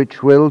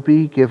 which will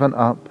be given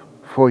up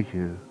for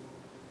you."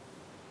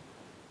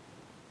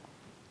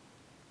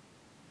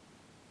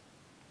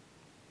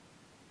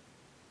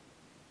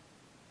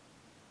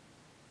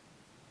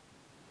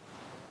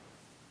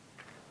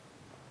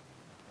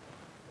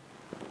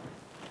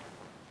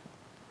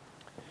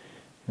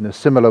 In a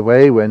similar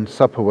way, when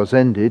supper was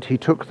ended, he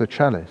took the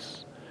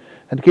chalice,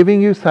 and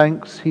giving you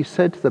thanks, he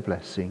said the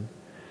blessing,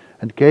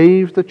 and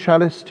gave the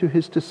chalice to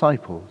his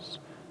disciples,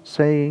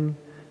 saying,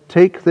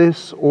 "Take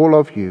this, all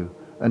of you,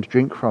 and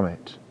drink from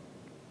it.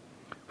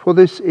 For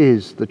this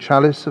is the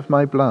chalice of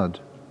my blood,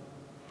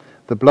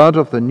 the blood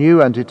of the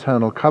new and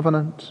eternal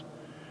covenant,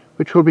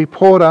 which will be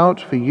poured out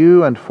for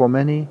you and for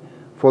many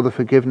for the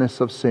forgiveness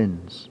of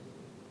sins.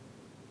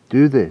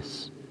 Do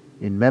this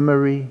in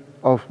memory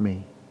of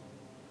me."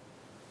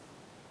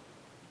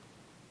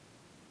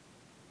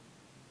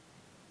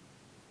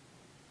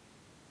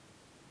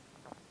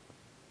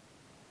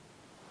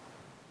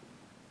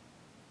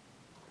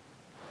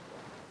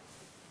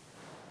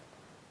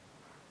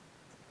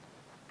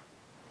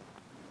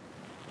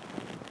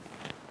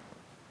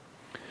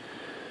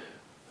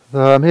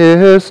 The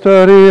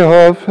mystery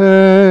of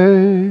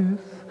faith.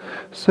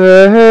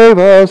 Save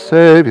us,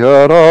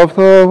 Saviour of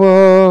the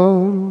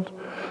world,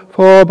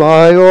 for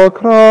by your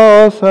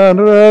cross and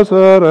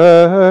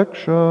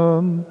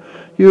resurrection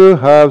you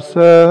have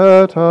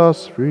set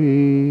us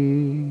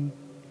free.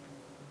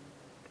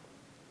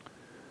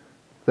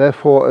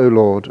 Therefore, O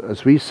Lord,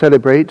 as we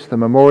celebrate the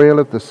memorial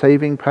of the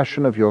saving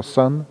passion of your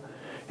Son,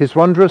 his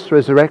wondrous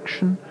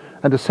resurrection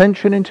and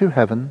ascension into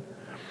heaven,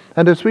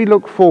 and as we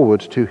look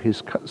forward to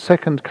his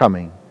second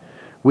coming,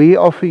 we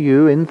offer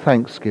you in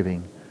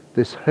thanksgiving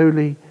this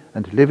holy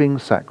and living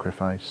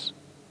sacrifice.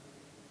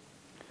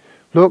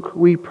 Look,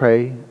 we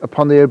pray,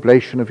 upon the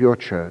oblation of your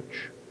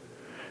church,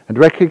 and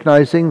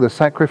recognizing the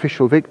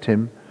sacrificial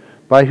victim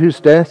by whose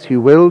death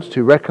you willed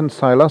to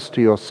reconcile us to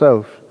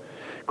yourself,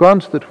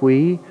 grant that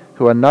we,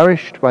 who are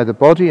nourished by the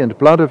body and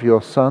blood of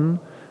your Son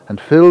and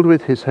filled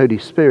with his Holy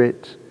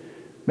Spirit,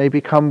 may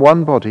become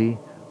one body,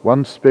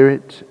 one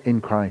spirit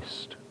in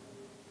Christ.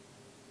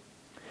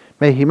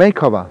 May he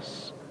make of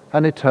us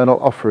an eternal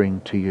offering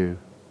to you,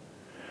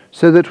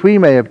 so that we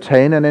may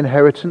obtain an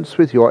inheritance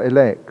with your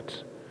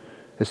elect,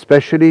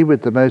 especially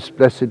with the most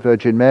blessed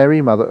Virgin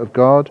Mary, Mother of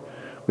God,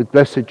 with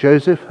blessed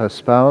Joseph, her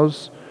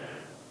spouse,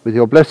 with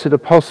your blessed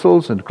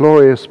apostles and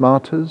glorious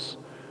martyrs,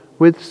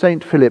 with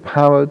Saint Philip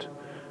Howard,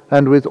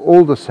 and with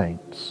all the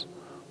saints,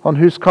 on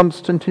whose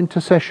constant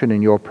intercession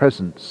in your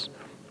presence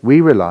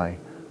we rely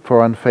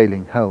for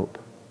unfailing help.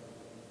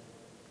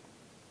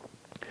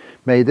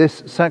 May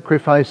this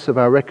sacrifice of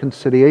our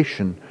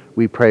reconciliation,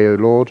 we pray, O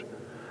Lord,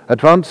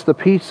 advance the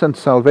peace and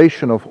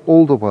salvation of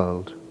all the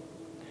world.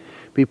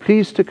 Be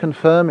pleased to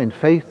confirm in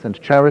faith and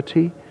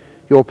charity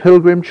your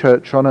pilgrim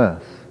church on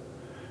earth,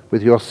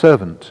 with your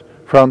servant,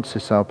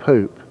 Francis our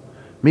Pope,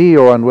 me,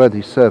 your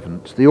unworthy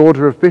servant, the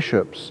order of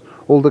bishops,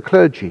 all the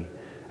clergy,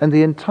 and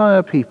the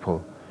entire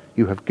people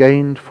you have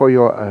gained for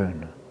your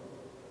own.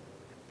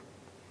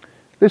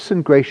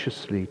 Listen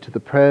graciously to the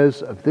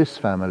prayers of this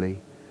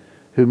family,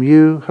 whom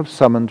you have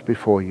summoned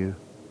before you.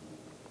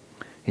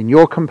 In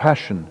your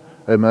compassion,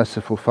 O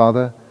merciful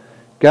Father,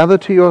 gather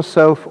to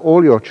yourself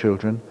all your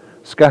children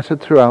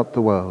scattered throughout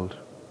the world.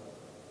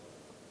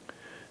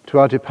 To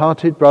our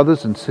departed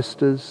brothers and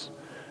sisters,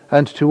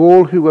 and to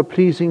all who were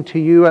pleasing to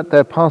you at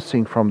their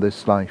passing from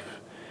this life,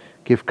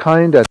 give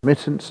kind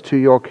admittance to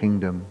your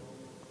kingdom.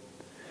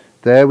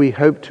 There we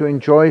hope to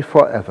enjoy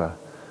forever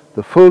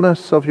the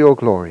fullness of your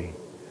glory,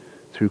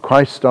 through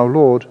Christ our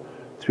Lord,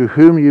 through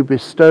whom you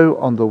bestow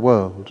on the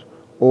world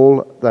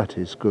all that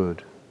is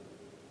good.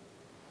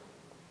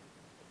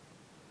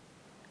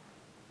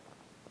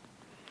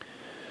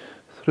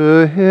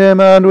 Through him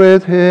and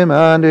with him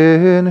and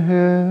in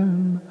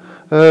him,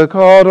 O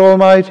God,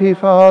 Almighty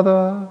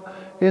Father,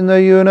 in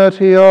the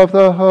unity of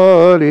the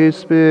Holy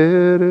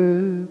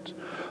Spirit,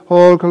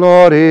 all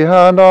glory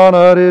and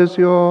honor is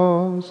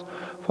yours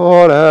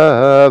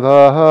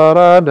forever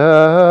and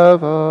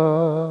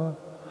ever.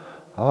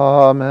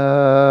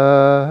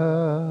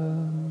 Amen.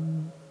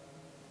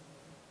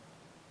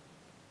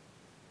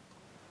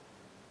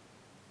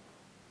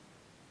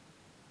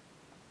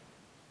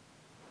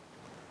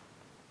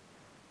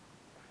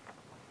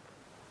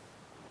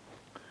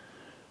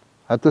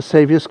 At the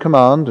Saviour's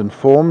command and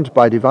formed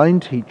by divine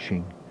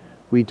teaching,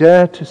 we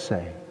dare to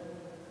say,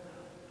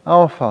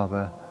 Our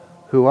Father,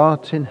 who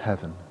art in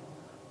heaven,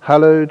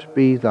 hallowed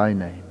be thy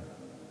name.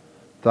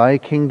 Thy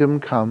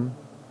kingdom come,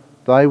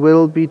 thy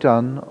will be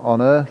done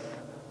on earth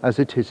as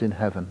it is in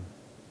heaven.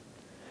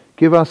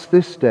 Give us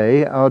this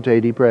day our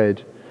daily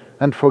bread,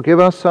 and forgive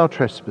us our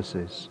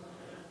trespasses,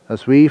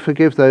 as we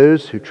forgive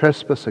those who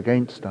trespass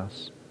against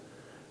us.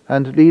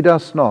 And lead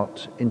us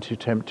not into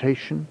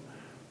temptation,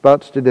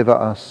 but deliver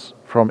us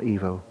from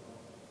evil.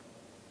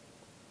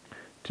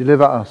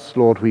 Deliver us,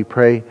 Lord, we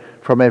pray,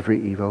 from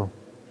every evil.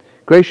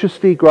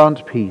 Graciously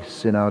grant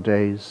peace in our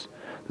days,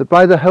 that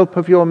by the help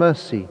of your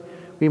mercy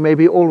we may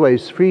be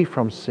always free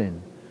from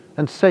sin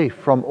and safe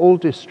from all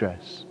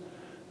distress,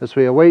 as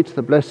we await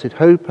the blessed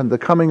hope and the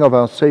coming of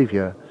our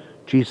Saviour,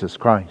 Jesus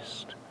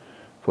Christ.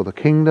 For the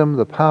kingdom,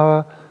 the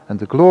power, and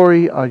the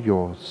glory are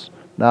yours,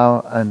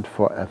 now and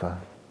forever.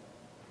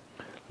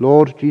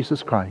 Lord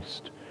Jesus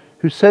Christ,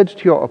 who said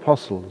to your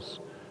apostles,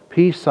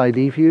 Peace I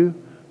leave you,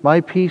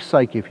 my peace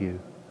I give you,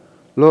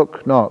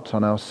 look not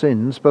on our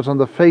sins, but on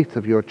the faith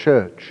of your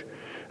church,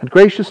 and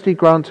graciously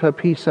grant her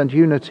peace and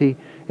unity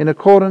in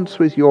accordance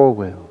with your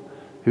will,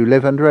 who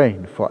live and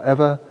reign for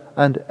ever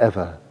and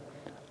ever.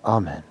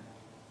 Amen.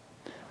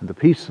 And the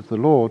peace of the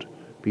Lord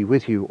be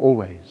with you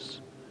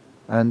always,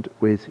 and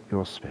with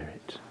your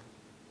spirit.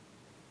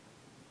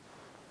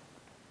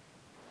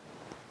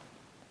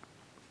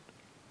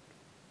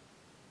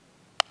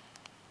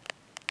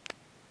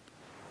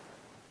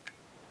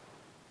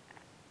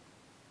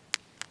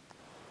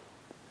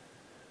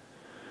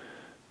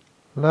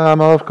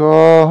 Lamb of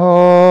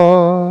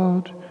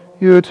God,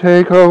 you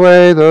take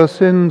away the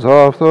sins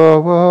of the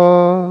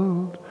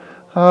world.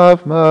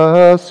 Have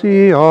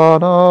mercy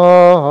on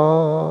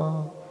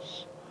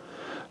us.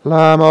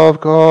 Lamb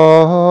of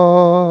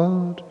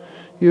God,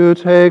 you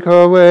take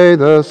away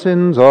the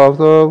sins of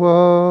the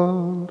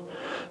world.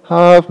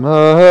 Have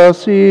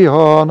mercy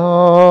on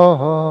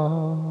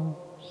us.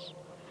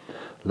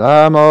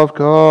 Lamb of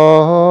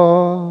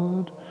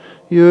God,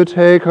 you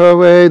take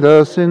away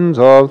the sins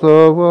of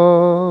the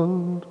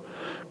world.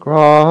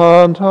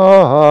 Grant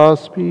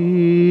us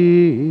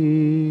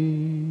peace.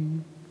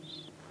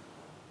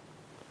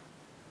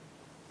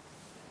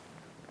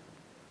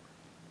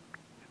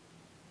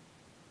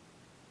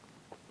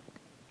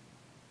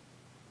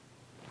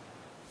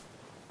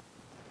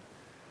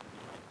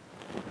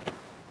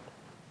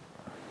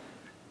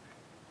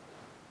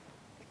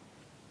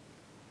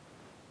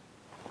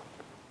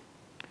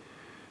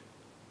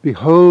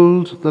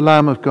 Behold the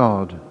Lamb of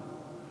God.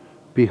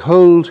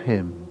 Behold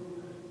him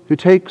who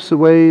takes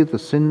away the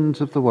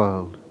sins of the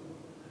world.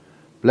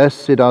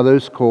 Blessed are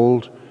those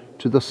called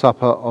to the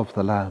supper of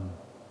the Lamb.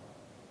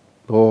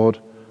 Lord,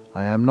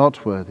 I am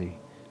not worthy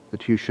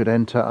that you should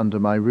enter under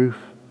my roof,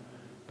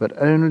 but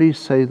only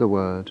say the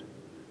word,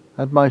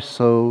 and my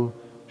soul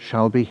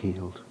shall be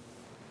healed.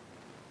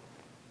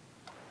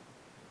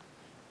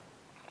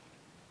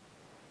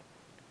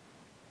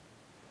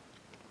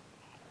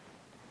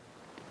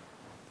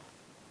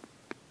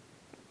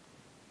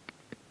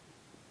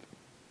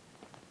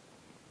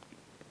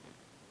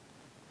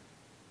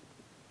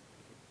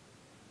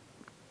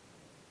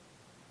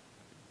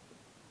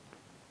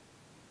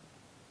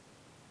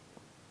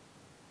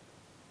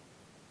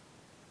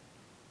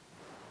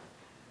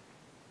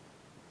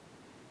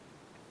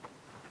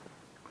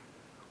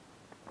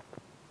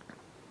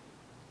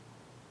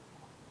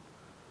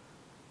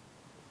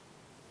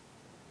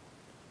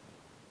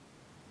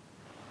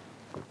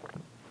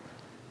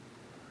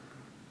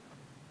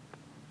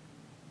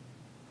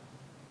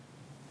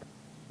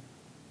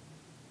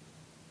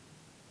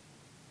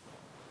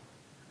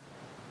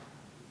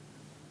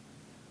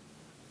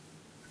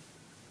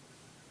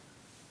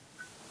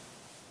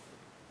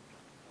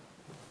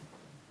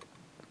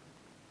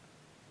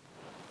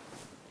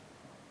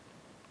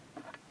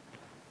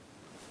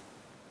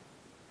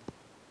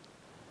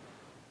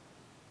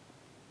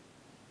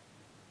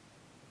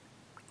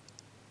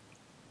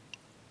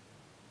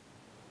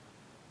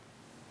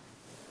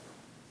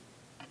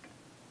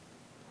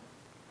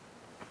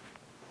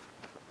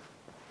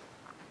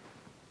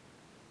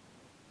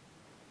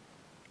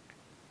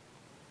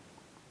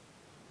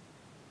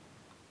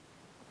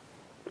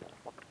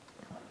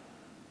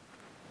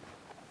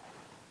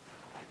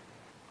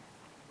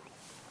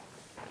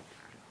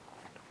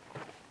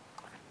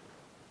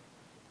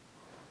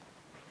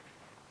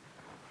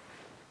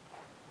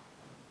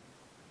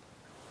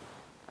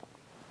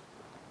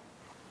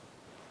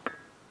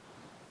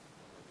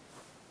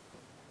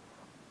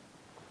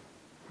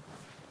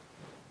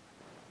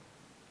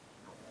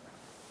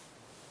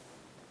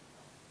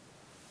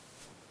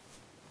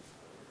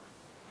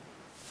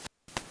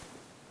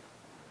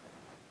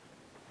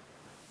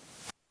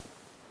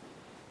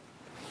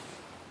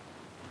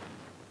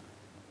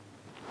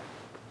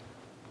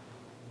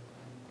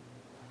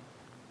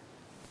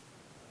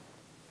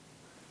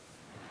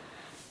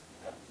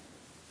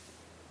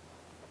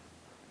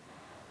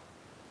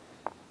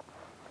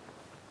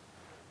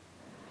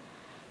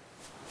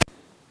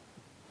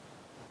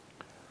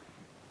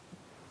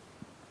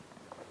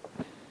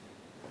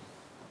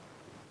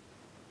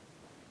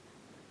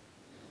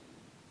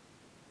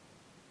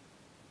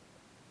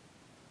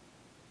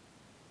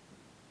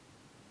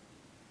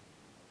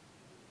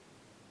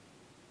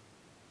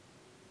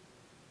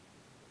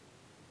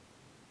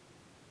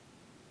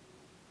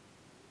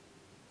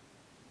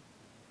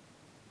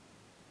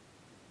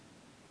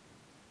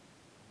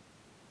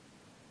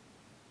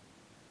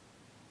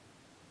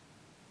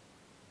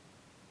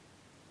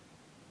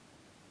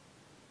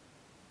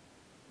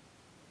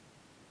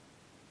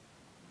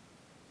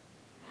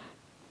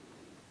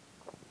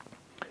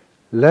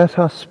 Let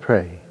us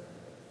pray.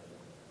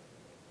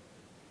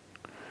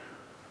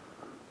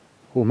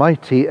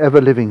 Almighty,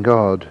 ever-living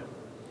God,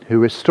 who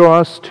restore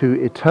us to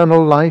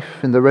eternal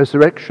life in the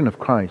resurrection of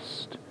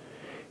Christ,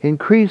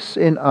 increase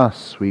in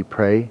us, we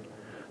pray,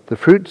 the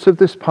fruits of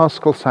this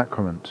Paschal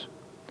sacrament,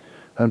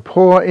 and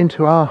pour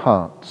into our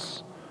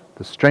hearts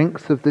the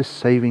strength of this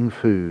saving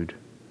food.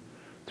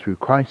 Through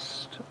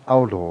Christ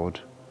our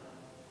Lord.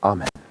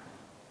 Amen.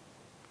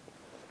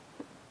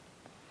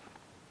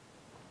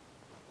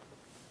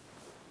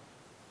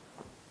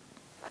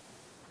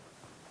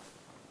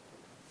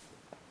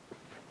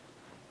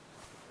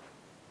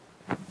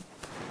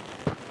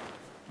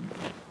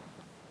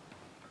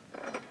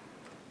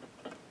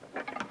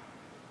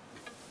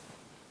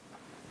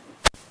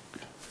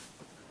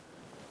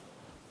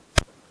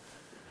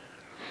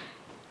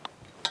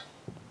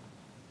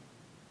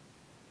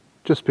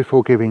 Just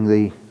before giving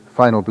the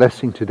final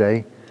blessing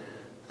today,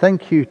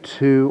 thank you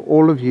to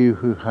all of you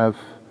who have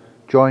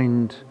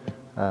joined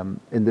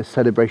in this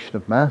celebration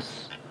of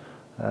Mass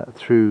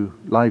through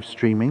live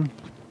streaming.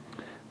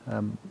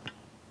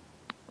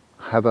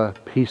 Have a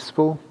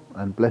peaceful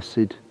and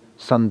blessed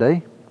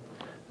Sunday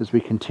as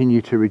we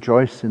continue to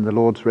rejoice in the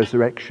Lord's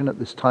resurrection at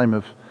this time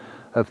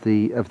of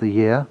the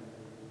year.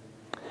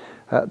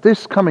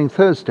 This coming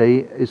Thursday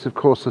is, of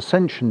course,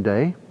 Ascension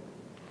Day.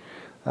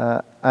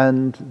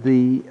 And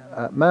the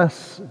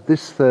Mass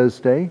this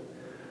Thursday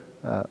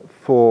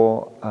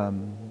for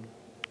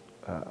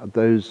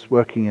those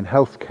working in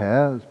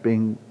healthcare is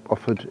being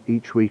offered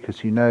each week,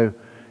 as you know,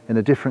 in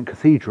a different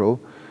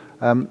cathedral.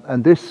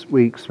 And this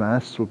week's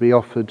Mass will be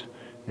offered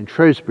in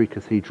Shrewsbury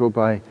Cathedral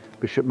by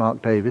Bishop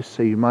Mark Davis.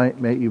 So you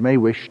may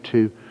wish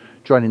to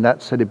join in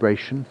that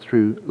celebration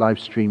through live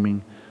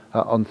streaming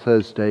on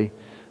Thursday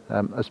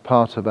as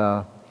part of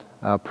our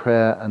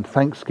prayer and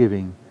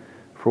thanksgiving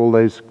for all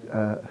those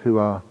who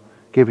are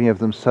giving of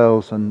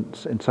themselves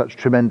and in such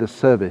tremendous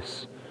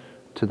service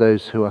to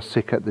those who are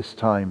sick at this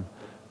time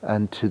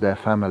and to their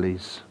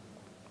families.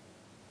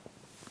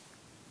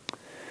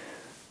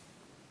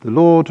 The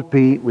Lord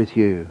be with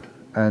you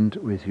and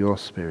with your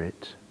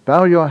spirit.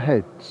 Bow your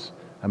heads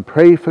and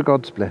pray for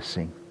God's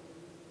blessing.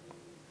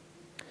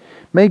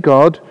 May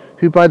God,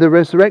 who by the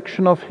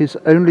resurrection of his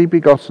only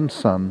begotten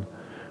Son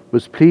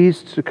was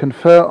pleased to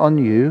confer on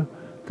you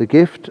the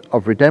gift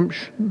of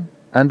redemption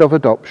and of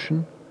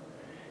adoption,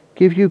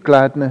 give you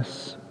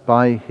gladness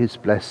by his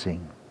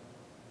blessing.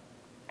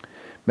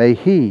 May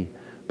he,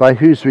 by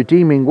whose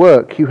redeeming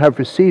work you have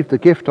received the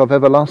gift of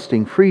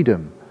everlasting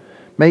freedom,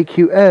 make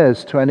you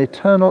heirs to an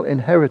eternal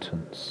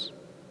inheritance.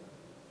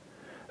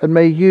 And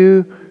may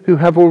you, who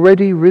have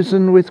already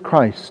risen with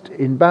Christ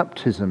in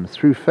baptism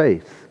through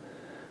faith,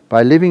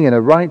 by living in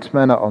a right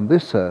manner on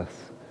this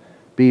earth,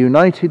 be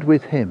united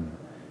with him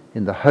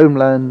in the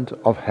homeland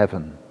of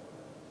heaven.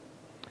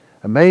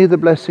 And may the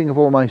blessing of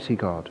Almighty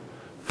God,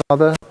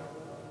 Father,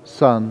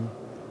 Son,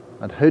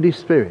 and Holy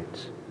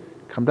Spirit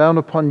come down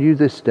upon you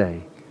this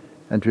day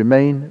and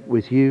remain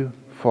with you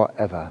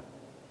forever.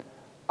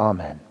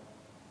 Amen.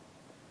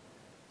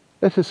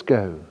 Let us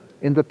go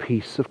in the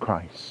peace of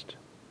Christ.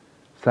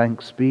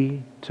 Thanks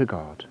be to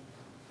God.